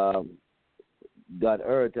 got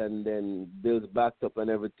hurt and then bills backed up and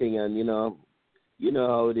everything, and you know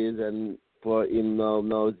how it is. And for him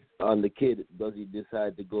now it's on the kid. Does he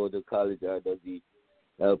decide to go to college or does he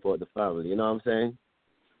help out the family? You know what I'm saying?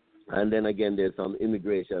 And then again, there's some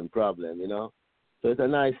immigration problem. So it's a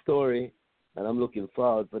nice story, and I'm looking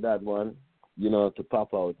forward for that one. To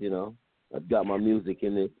pop out. I've got my music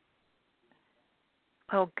in it.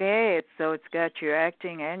 Okay, so it's got your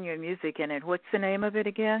acting and your music in it. What's the name of it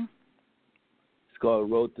again? It's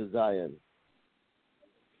called Road to Zion.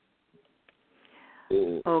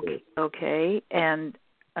 Okay, and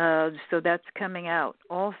so that's coming out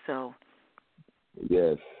also.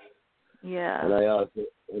 Yes. Yeah. And I also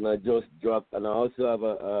have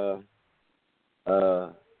a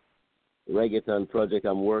reggaeton project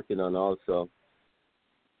I'm working on also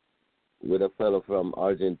with a fellow from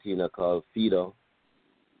Argentina called Fido.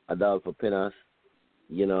 Adolfo Penas,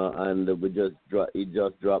 and he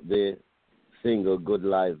just dropped the single Good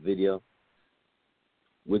Life video,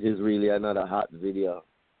 which is really another hot video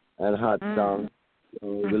and hot song.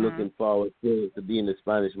 We're looking forward to be in the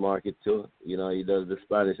Spanish market too. He does the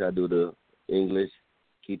Spanish, I do the English,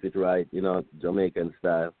 keep it right, Jamaican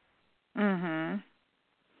style.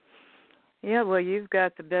 Yeah, well, you've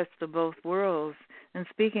got the best of both worlds. And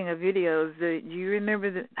speaking of videos, do you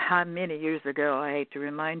remember how many years ago, I hate to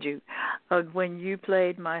remind you, of when you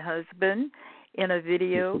played my husband in a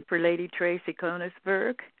video for Lady Tracy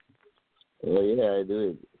Koenigsberg? Oh, yeah, I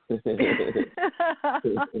do.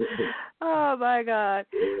 Oh, my God.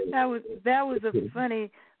 That was a funny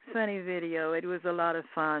video. It was a lot of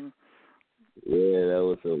fun. Yeah, that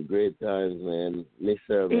was some great times, man. Miss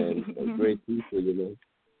her, man. Some great people,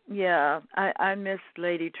 Yeah, I miss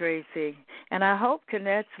Lady Tracy. And I hope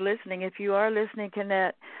Kennette's listening. If you are listening,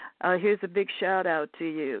 Kennette, here's a big shout-out to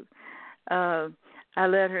you. I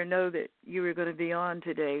let her know that you were going to be on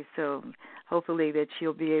today, so hopefully that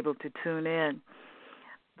she'll be able to tune in.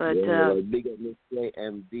 But big up Miss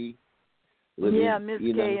KMD. Yeah, Miss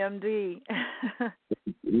KMD.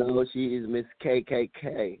 No, she is Miss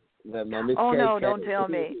KKK. Oh, no, don't tell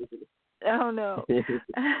me. Oh, no.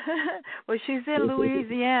 Well, she's in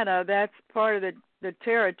Louisiana. That's part of the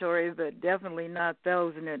territory, but definitely not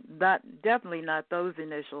those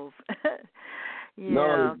initials. Yeah.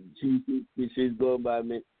 No, she's going by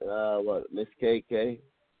Miss KK.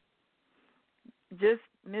 Just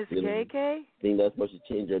Miss KK? I think that's what she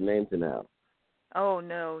changed her name to now. Oh,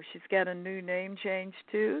 no. She's got a new name change,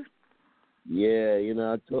 too? Yeah,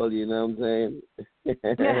 I told you, you know what I'm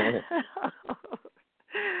saying?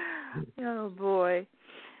 Oh, boy.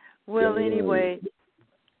 Well, anyway,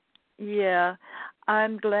 yeah,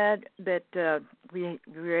 I'm glad that we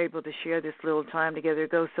were able to share this little time together.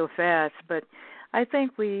 It goes so fast, but I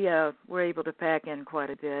think we were able to pack in quite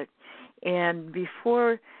a bit. And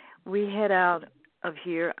before we head out of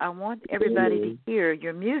here, I want everybody to hear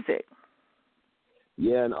your music.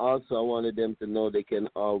 Yeah, and also I wanted them to know they can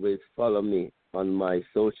always follow me on my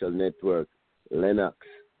social network, Lennox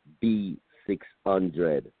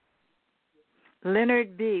B600.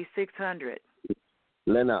 Leonard B600.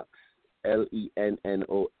 Lennox,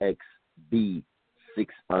 Lennox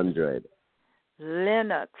B600.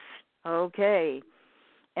 Lennox, okay.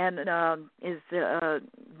 And is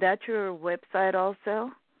that your website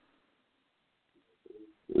also?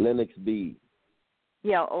 Lennox B.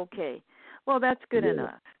 Yeah, okay. Well, that's good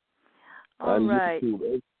enough. All right. YouTube,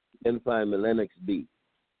 you can find me, Lennox B.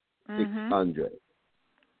 600.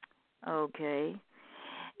 Okay.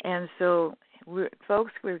 And so,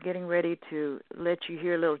 folks, we're getting ready to let you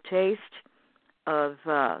hear a little taste of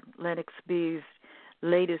Lennox B's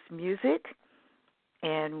latest music.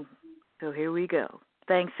 And so here we go.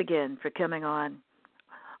 Thanks again for coming on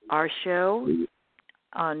our show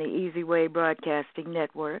on the Easy Way Broadcasting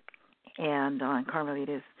Network and on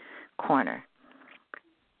Carmelita's Corner.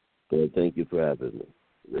 Well, thank you for having me.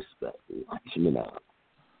 Respect. Watch me now.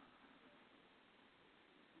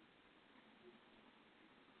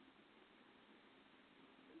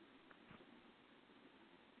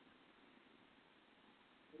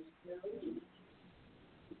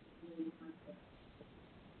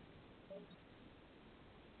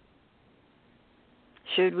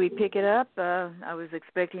 Should we pick it up? I was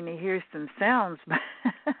expecting to hear some sounds.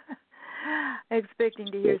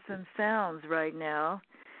 Right now.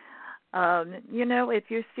 If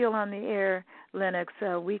you're still on the air, Lennox,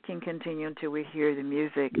 we can continue until we hear the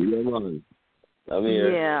music. Yeah, man. I'm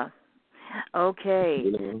here. Yeah.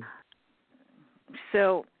 Okay.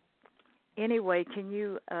 So, anyway, can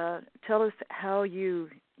you tell us how you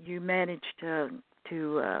managed to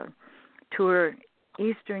tour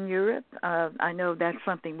Eastern Europe? I know that's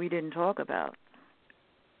something we didn't talk about.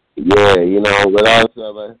 Yeah, but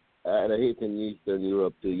also I had a hit in Eastern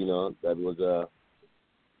Europe too. That was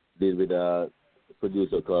did with a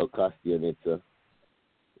producer called Costian. It's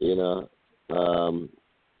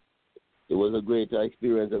it was a great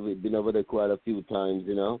experience. I've been over there quite a few times,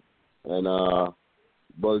 and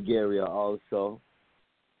Bulgaria also.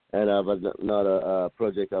 And I have another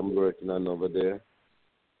project I'm working on over there.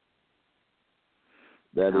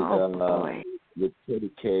 That is with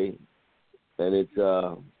Teddy K. And it's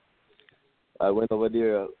I went over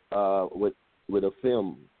there with a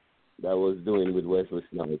film that I was doing with Wesley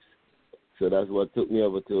Snipes. So that's what took me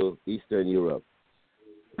over to Eastern Europe.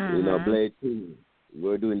 Blade 2. We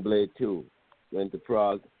were doing Blade 2. Went to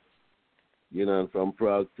Prague, and from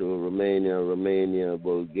Prague to Romania,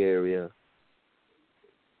 Bulgaria,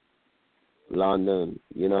 London,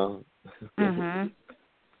 Mm-hmm.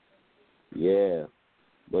 Yeah.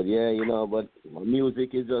 But but my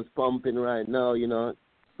music is just pumping right now,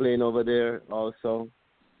 playing over there also.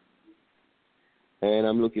 And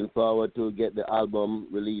I'm looking forward to get the album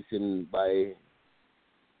releasing by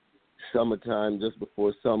summertime, just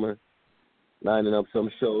before summer, lining up some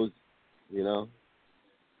shows,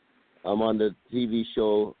 I'm on the TV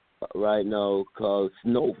show right now called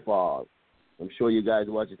Snowfall. I'm sure you guys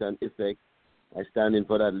watch it on FX. I stand in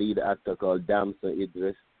for that lead actor called Damson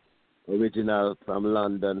Idris, original from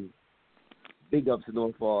London. Big up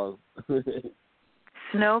Snowfall.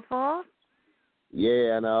 Snowfall?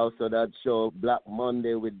 Yeah, and also that show Black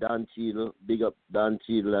Monday with Don Cheadle. Big up Don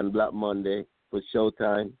Cheadle and Black Monday for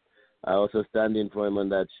Showtime. I also stand in for him on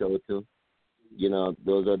that show too.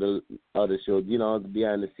 Those are the other shows, the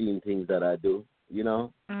behind the scene things that I do,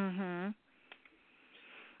 Mhm.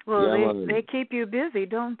 Well, they keep you busy,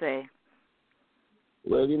 don't they?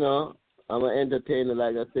 Well, I'm an entertainer,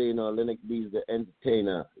 like I say, Lennox B is the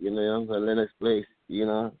entertainer, Lennox Place,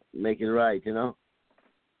 make it right,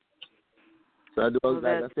 So I do,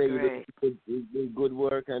 like I say, you do good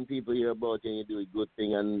work and people hear about you and you do a good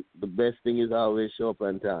thing, and the best thing is always show up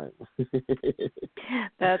on time.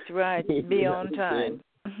 That's right. Be on time.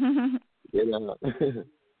 Yeah,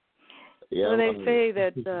 well, they say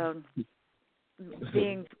that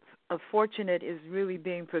being fortunate is really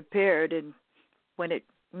being prepared, and when it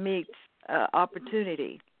meets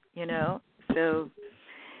opportunity, So,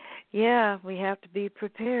 yeah, we have to be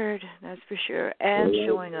prepared, that's for sure, and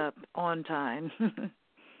showing up on time.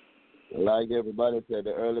 Like everybody said,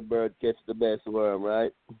 the early bird catch the best worm,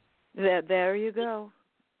 right? There you go.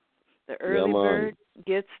 The early bird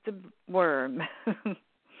gets the worm.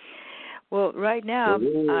 Well, right now,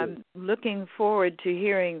 I'm looking forward to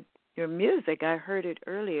hearing your music. I heard it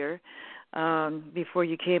earlier before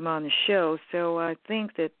you came on the show, so I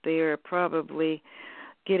think that they're probably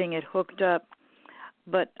getting it hooked up.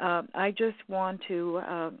 But I just want to,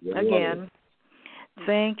 again,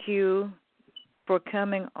 thank you for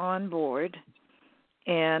coming on board,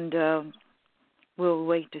 and we'll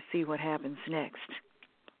wait to see what happens next.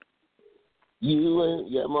 Man,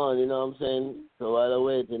 you know what I'm saying? So while they're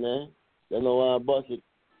waiting, they know why I bust it.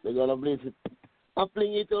 They're going to blitz it. I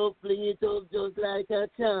fling it up just like a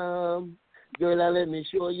charm. Girl, I let me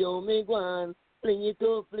show you me one. Fling it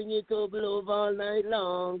up, love all night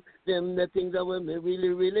long. Them the things that when me really,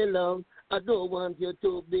 really long. I don't want you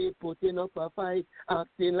to be putting up a fight,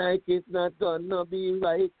 acting like it's not gonna be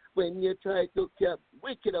right when you try to keep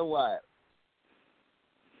wicked and wild.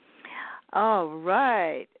 All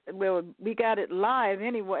right. Well, we got it live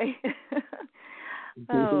anyway.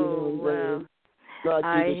 Oh, wow.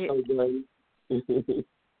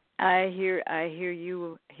 I hear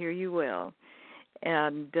you well.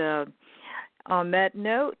 And on that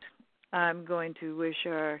note, I'm going to wish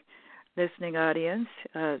our listening audience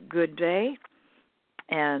a good day.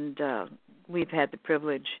 And we've had the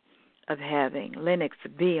privilege of having Lennox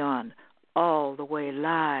B on all the way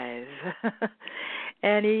live.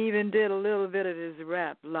 And he even did a little bit of his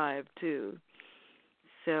rap live, too.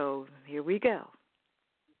 So here we go.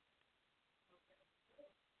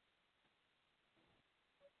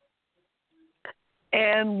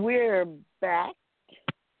 And we're back.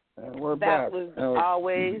 we're that back. was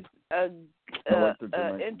always an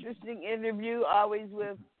like interesting interview, always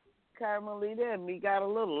with Carmelita, and we got a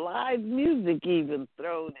little live music even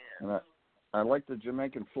thrown in. And I like the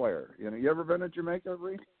Jamaican flair. You ever been to Jamaica,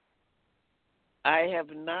 Ree? I have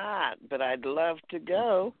not, but I'd love to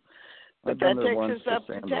go. But I've been that there takes once us up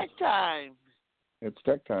to to Sandals. tech time. It's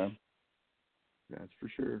tech time. That's for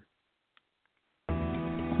sure.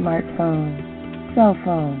 Smartphone, cell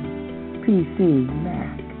phone, PC,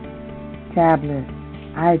 Mac, tablet,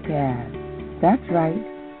 iPad. That's right.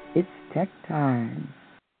 It's tech time.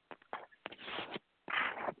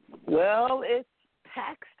 Well, it's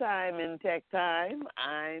tax time in tech time.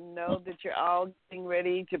 I know that you're all getting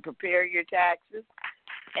ready to prepare your taxes,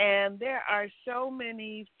 and there are so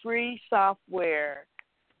many free software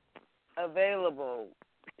available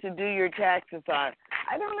to do your taxes on.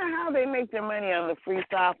 I don't know how they make their money on the free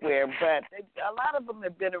software, but a lot of them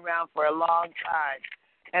have been around for a long time,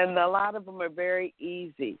 and a lot of them are very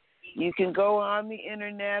easy. You can go on the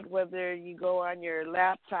internet, whether you go on your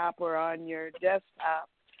laptop or on your desktop,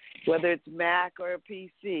 whether it's Mac or a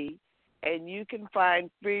PC, and you can find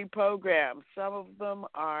free programs. Some of them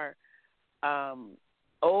are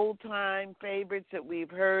old-time favorites that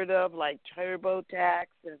we've heard of, like TurboTax,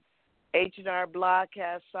 and H&R Block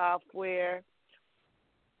has software.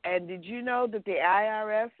 And did you know that the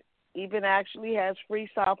IRS even actually has free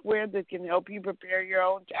software that can help you prepare your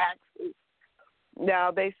own taxes?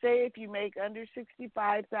 Now, they say if you make under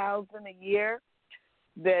 $65,000 a year,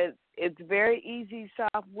 that it's very easy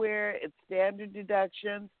software. It's standard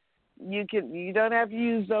deductions. You don't have to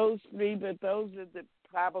use those three, but those are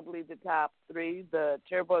probably the top three: the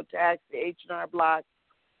TurboTax, the H&R Block,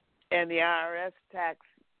 and the IRS tax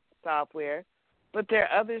software. But there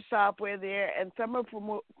are other software there, and some of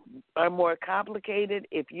them are more complicated.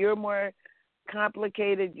 If you're more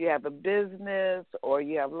complicated, you have a business or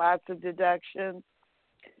you have lots of deductions,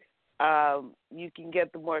 you can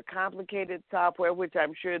get the more complicated software, which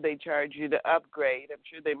I'm sure they charge you to upgrade. I'm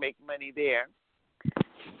sure they make money there.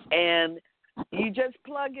 And you just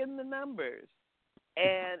plug in the numbers.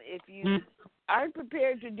 And if you aren't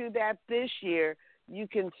prepared to do that this year, you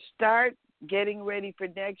can start getting ready for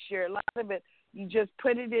next year. A lot of it, you just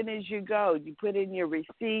put it in as you go. You put in your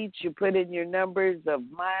receipts, you put in your numbers of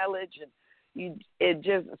mileage, and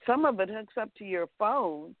some of it hooks up to your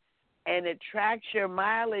phone, and it tracks your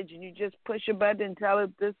mileage, and you just push a button and tell it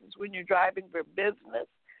this is when you're driving for business,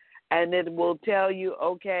 and it will tell you,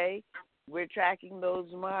 okay, we're tracking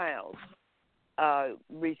those miles.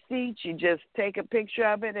 Receipts, you just take a picture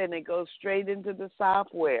of it, and it goes straight into the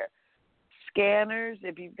software. Scanners,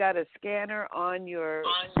 if you've got a scanner on your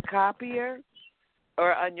copier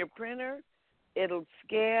or on your printer, it'll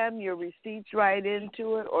scan your receipts right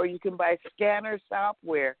into it, or you can buy scanner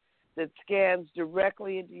software that scans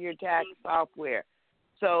directly into your tax software.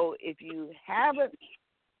 So if you haven't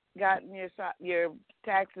gotten your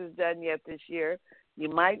taxes done yet this year, you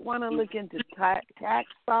might want to look into tax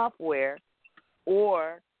software,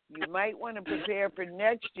 or you might want to prepare for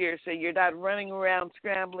next year so you're not running around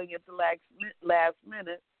scrambling at the last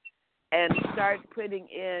minute, and start putting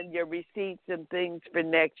in your receipts and things for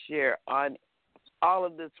next year on all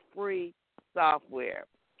of this free software.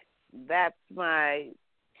 That's my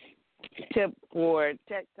tip for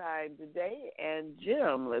Tech Time today. And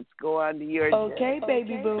Jim, let's go on to your Okay,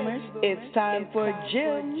 baby boomers, it's time for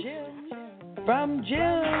Jim from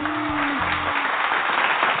Jim.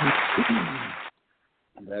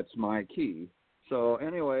 That's my key. So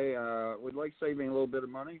anyway, we'd like saving a little bit of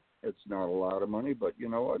money. It's not a lot of money, but you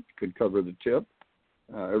know what? Could cover the tip.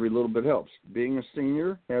 Every little bit helps. Being a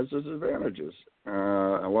senior has its advantages.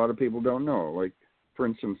 A lot of people don't know. Like, for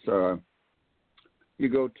instance, you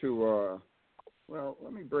go to, well,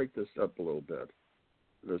 let me break this up a little bit.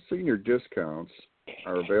 The senior discounts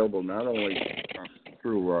are available not only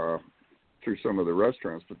through some of the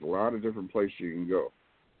restaurants, but a lot of different places you can go.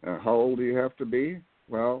 How old do you have to be?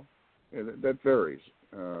 Well, that varies.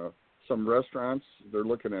 Some restaurants, they're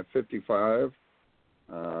looking at 55.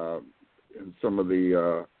 And some of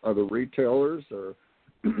the other retailers are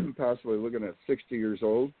possibly looking at 60 years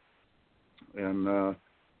old. And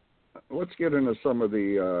let's get into some of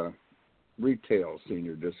the retail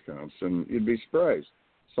senior discounts, and you'd be surprised.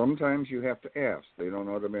 Sometimes you have to ask. They don't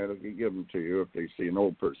automatically give them to you if they see an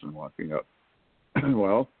old person walking up.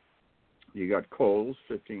 Well, you got Kohl's,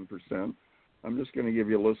 15%. I'm just going to give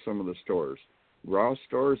you a list of some of the stores. Ross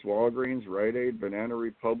Stores, Walgreens, Rite Aid, Banana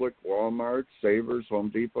Republic, Walmart, Savers, Home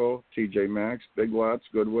Depot, TJ Maxx, Big Lots,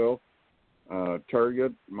 Goodwill,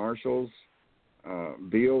 Target, Marshalls,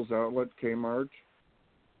 Beal's Outlet, Kmart,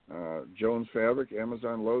 Jones Fabric,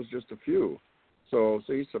 Amazon, Lowe's, just a few. So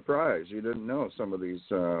see, surprise, you didn't know some of these,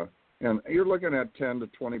 and you're looking at 10 to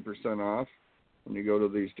 20% off when you go to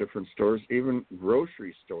these different stores, even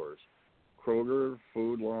grocery stores, Kroger,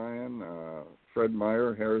 Food Lion, Fred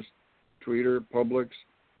Meyer, Harris Tweeter, Publix,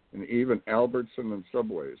 and even Albertson and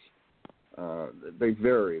Subways. They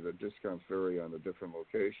vary. The discounts vary on the different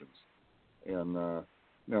locations. And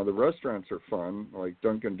now the restaurants are fun, like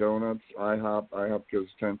Dunkin' Donuts, IHOP gives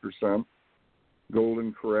 10%,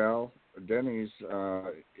 Golden Corral, Denny's,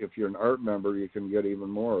 if you're an art member, you can get even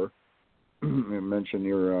more. You mentioned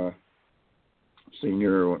your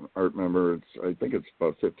senior art member, I think it's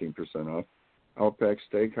about 15% off. Outback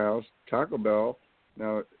Steakhouse, Taco Bell.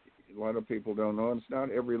 Now, a lot of people don't know, it's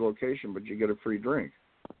not every location, but you get a free drink.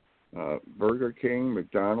 Burger King,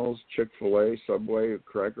 McDonald's, Chick-fil-A, Subway,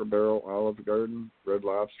 Cracker Barrel, Olive Garden, Red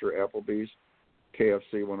Lobster, Applebee's,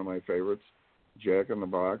 KFC, one of my favorites, Jack in the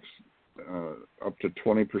Box, up to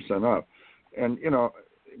 20% off. And,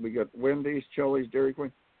 we got Wendy's, Chili's, Dairy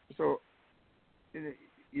Queen. So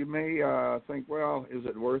you may think, well, is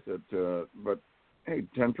it worth it? But, hey,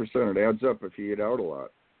 10%, it adds up if you eat out a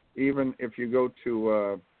lot. Even if you go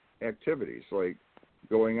to activities like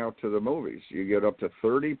going out to the movies, you get up to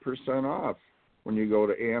 30% off when you go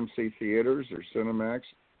to AMC Theaters or Cinemax,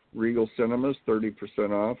 Regal Cinemas,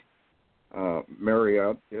 30% off.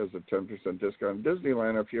 Marriott has a 10% discount.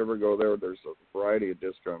 Disneyland, if you ever go there, there's a variety of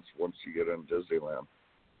discounts once you get in Disneyland.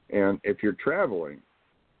 And if you're traveling,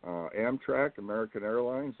 Amtrak, American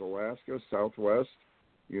Airlines, Alaska, Southwest,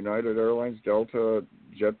 United Airlines, Delta,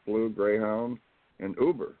 JetBlue, Greyhound, and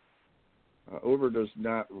Uber. Uber does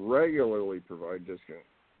not regularly provide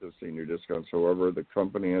senior discounts. However, the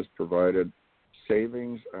company has provided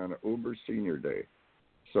savings on Uber Senior Day.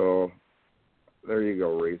 So there you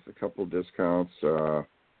go, Reese. A couple discounts.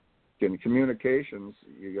 In communications,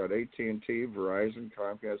 you got AT&T, Verizon,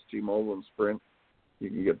 Comcast, T-Mobile, and Sprint. You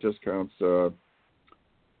can get discounts. You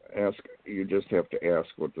just have to ask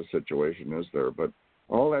what the situation is there. But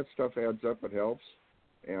all that stuff adds up. It helps,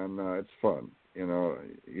 and it's fun.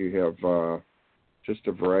 You have just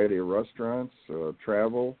a variety of restaurants,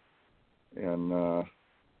 travel, and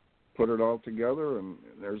put it all together, and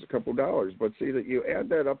there's a couple dollars. But see that you add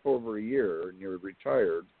that up over a year, and you're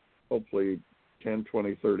retired, hopefully 10,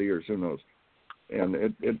 20, 30 years, who knows. And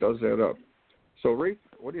it does add up. So, Reese,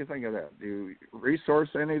 what do you think of that? Do you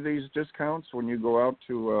resource any of these discounts when you go out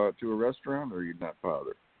to a restaurant, or are you not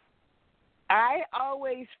bothered? I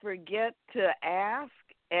always forget to ask,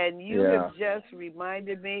 and you have just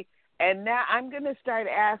reminded me. And now I'm going to start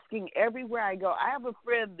asking everywhere I go. I have a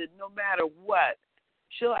friend that no matter what,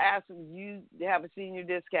 she'll ask if you have a senior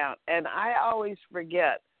discount, and I always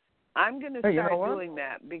forget. I'm going to start doing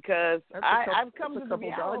that because I've come to the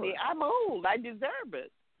reality. I'm old. I deserve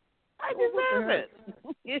it. I deserve it.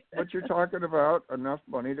 But you're talking about enough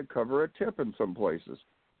money to cover a tip in some places.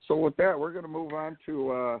 So with that, we're going to move on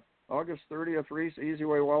to August 30th, Reese, Easy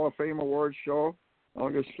Way Wall of Fame Awards Show.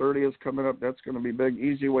 August 30th is coming up. That's going to be big.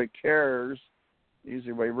 Easy Way Cares,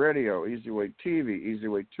 Easy Way Radio, Easy Way TV, Easy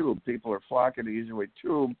Way Tube. People are flocking to Easy Way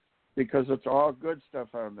Tube because it's all good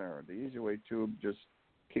stuff on there. The Easy Way Tube just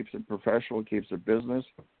keeps it professional, keeps it business.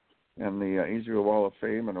 And the Easy Way Wall of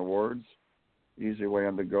Fame and Awards, Easy Way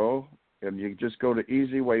on the Go. And you just go to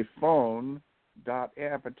easywayphone.app.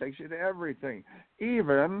 It takes you to everything,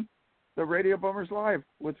 even the Radio Boomers Live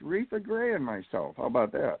with Retha Gray and myself. How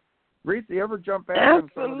about that? Reese, do you ever jump back on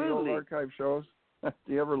some of the old archive shows? Do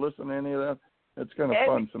you ever listen to any of that? It's kind of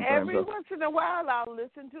fun sometimes. Every once in a while, I'll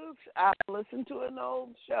listen to an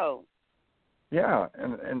old show. Yeah,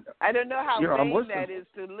 and I don't know how vain that is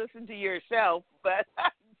to listen to yourself, but I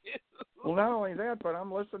do. Well, not only that, but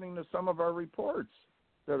I'm listening to some of our reports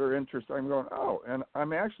that are interesting. I'm going, and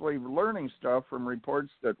I'm actually learning stuff from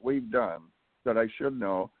reports that we've done that I should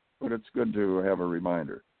know, but it's good to have a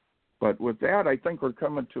reminder. But with that, I think we're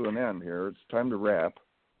coming to an end here. It's time to wrap.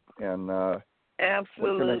 And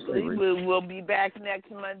absolutely. We'll be back next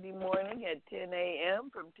Monday morning at 10 a.m.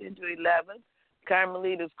 from 10 to 11.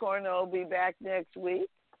 Carmelita's Corner will be back next week.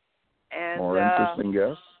 And more interesting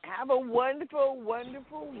guests. Have a wonderful,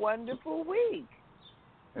 wonderful, wonderful week.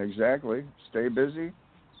 Exactly. Stay busy.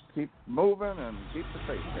 Keep moving and keep the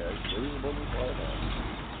faith, guys.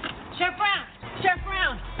 Chef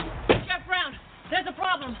Brown. There's a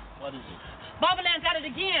problem. What is it? Bobbleland's at it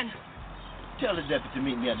again. Tell the deputy to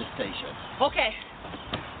meet me at the station. Okay.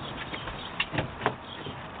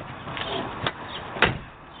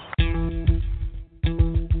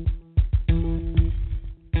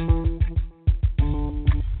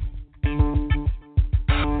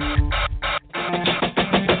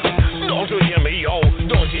 Don't you hear me, yo?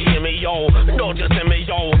 Don't you hear me, yo? Don't you see me,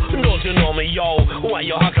 yo? Don't you know me, yo?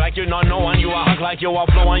 like you don't know, and you act like you a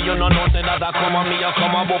flow, and you don't know say that I come on me, I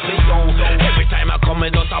come on Buppy, yo. Every time I come,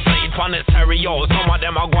 it just a play it on the stereo. Some of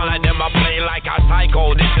them are going like them, I play like a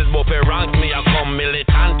psycho. This is Buppy ranks me, I come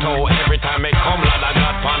militanto. Every time I come, lad, I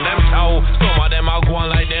got on them toe. Some of them are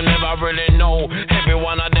going like them, never really know. Every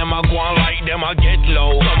one of them are going like them, I get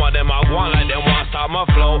low. Some of them are going like them, want stop my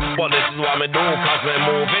flow. But this is what me do, cause me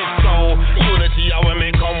move it slow. Unity, when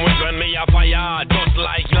me come with when me a fire. Just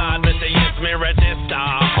like lad, me say yes, me register.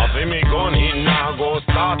 Off in me gun, in now go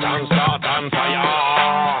start and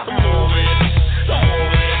fire. Move it,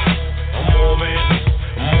 move it, move it,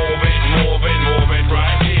 move it, move it, move it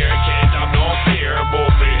right here. Can't have no fear,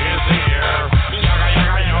 Buppy is here. Yaga,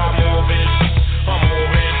 yaga, yaga, move it,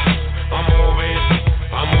 move it, move it,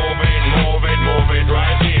 move it, move it, move it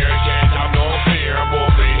right here. Can't have no fear,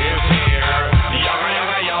 Buppy is here. Yaga,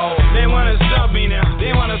 yaga, yo. They wanna stop me now,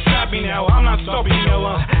 they wanna stop me now. I'm not stopping, yo.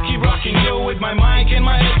 Keep rocking, yo, with my mic and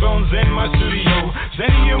my headphones in my studio.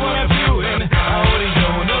 Sending you what I'm feeling, I hold it,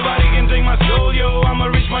 yo. Nobody can take my soul, yo. I'ma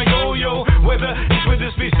reach my goal, yo. Whether it's with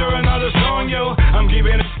this piece or another song, yo. I'm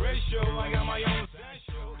keeping it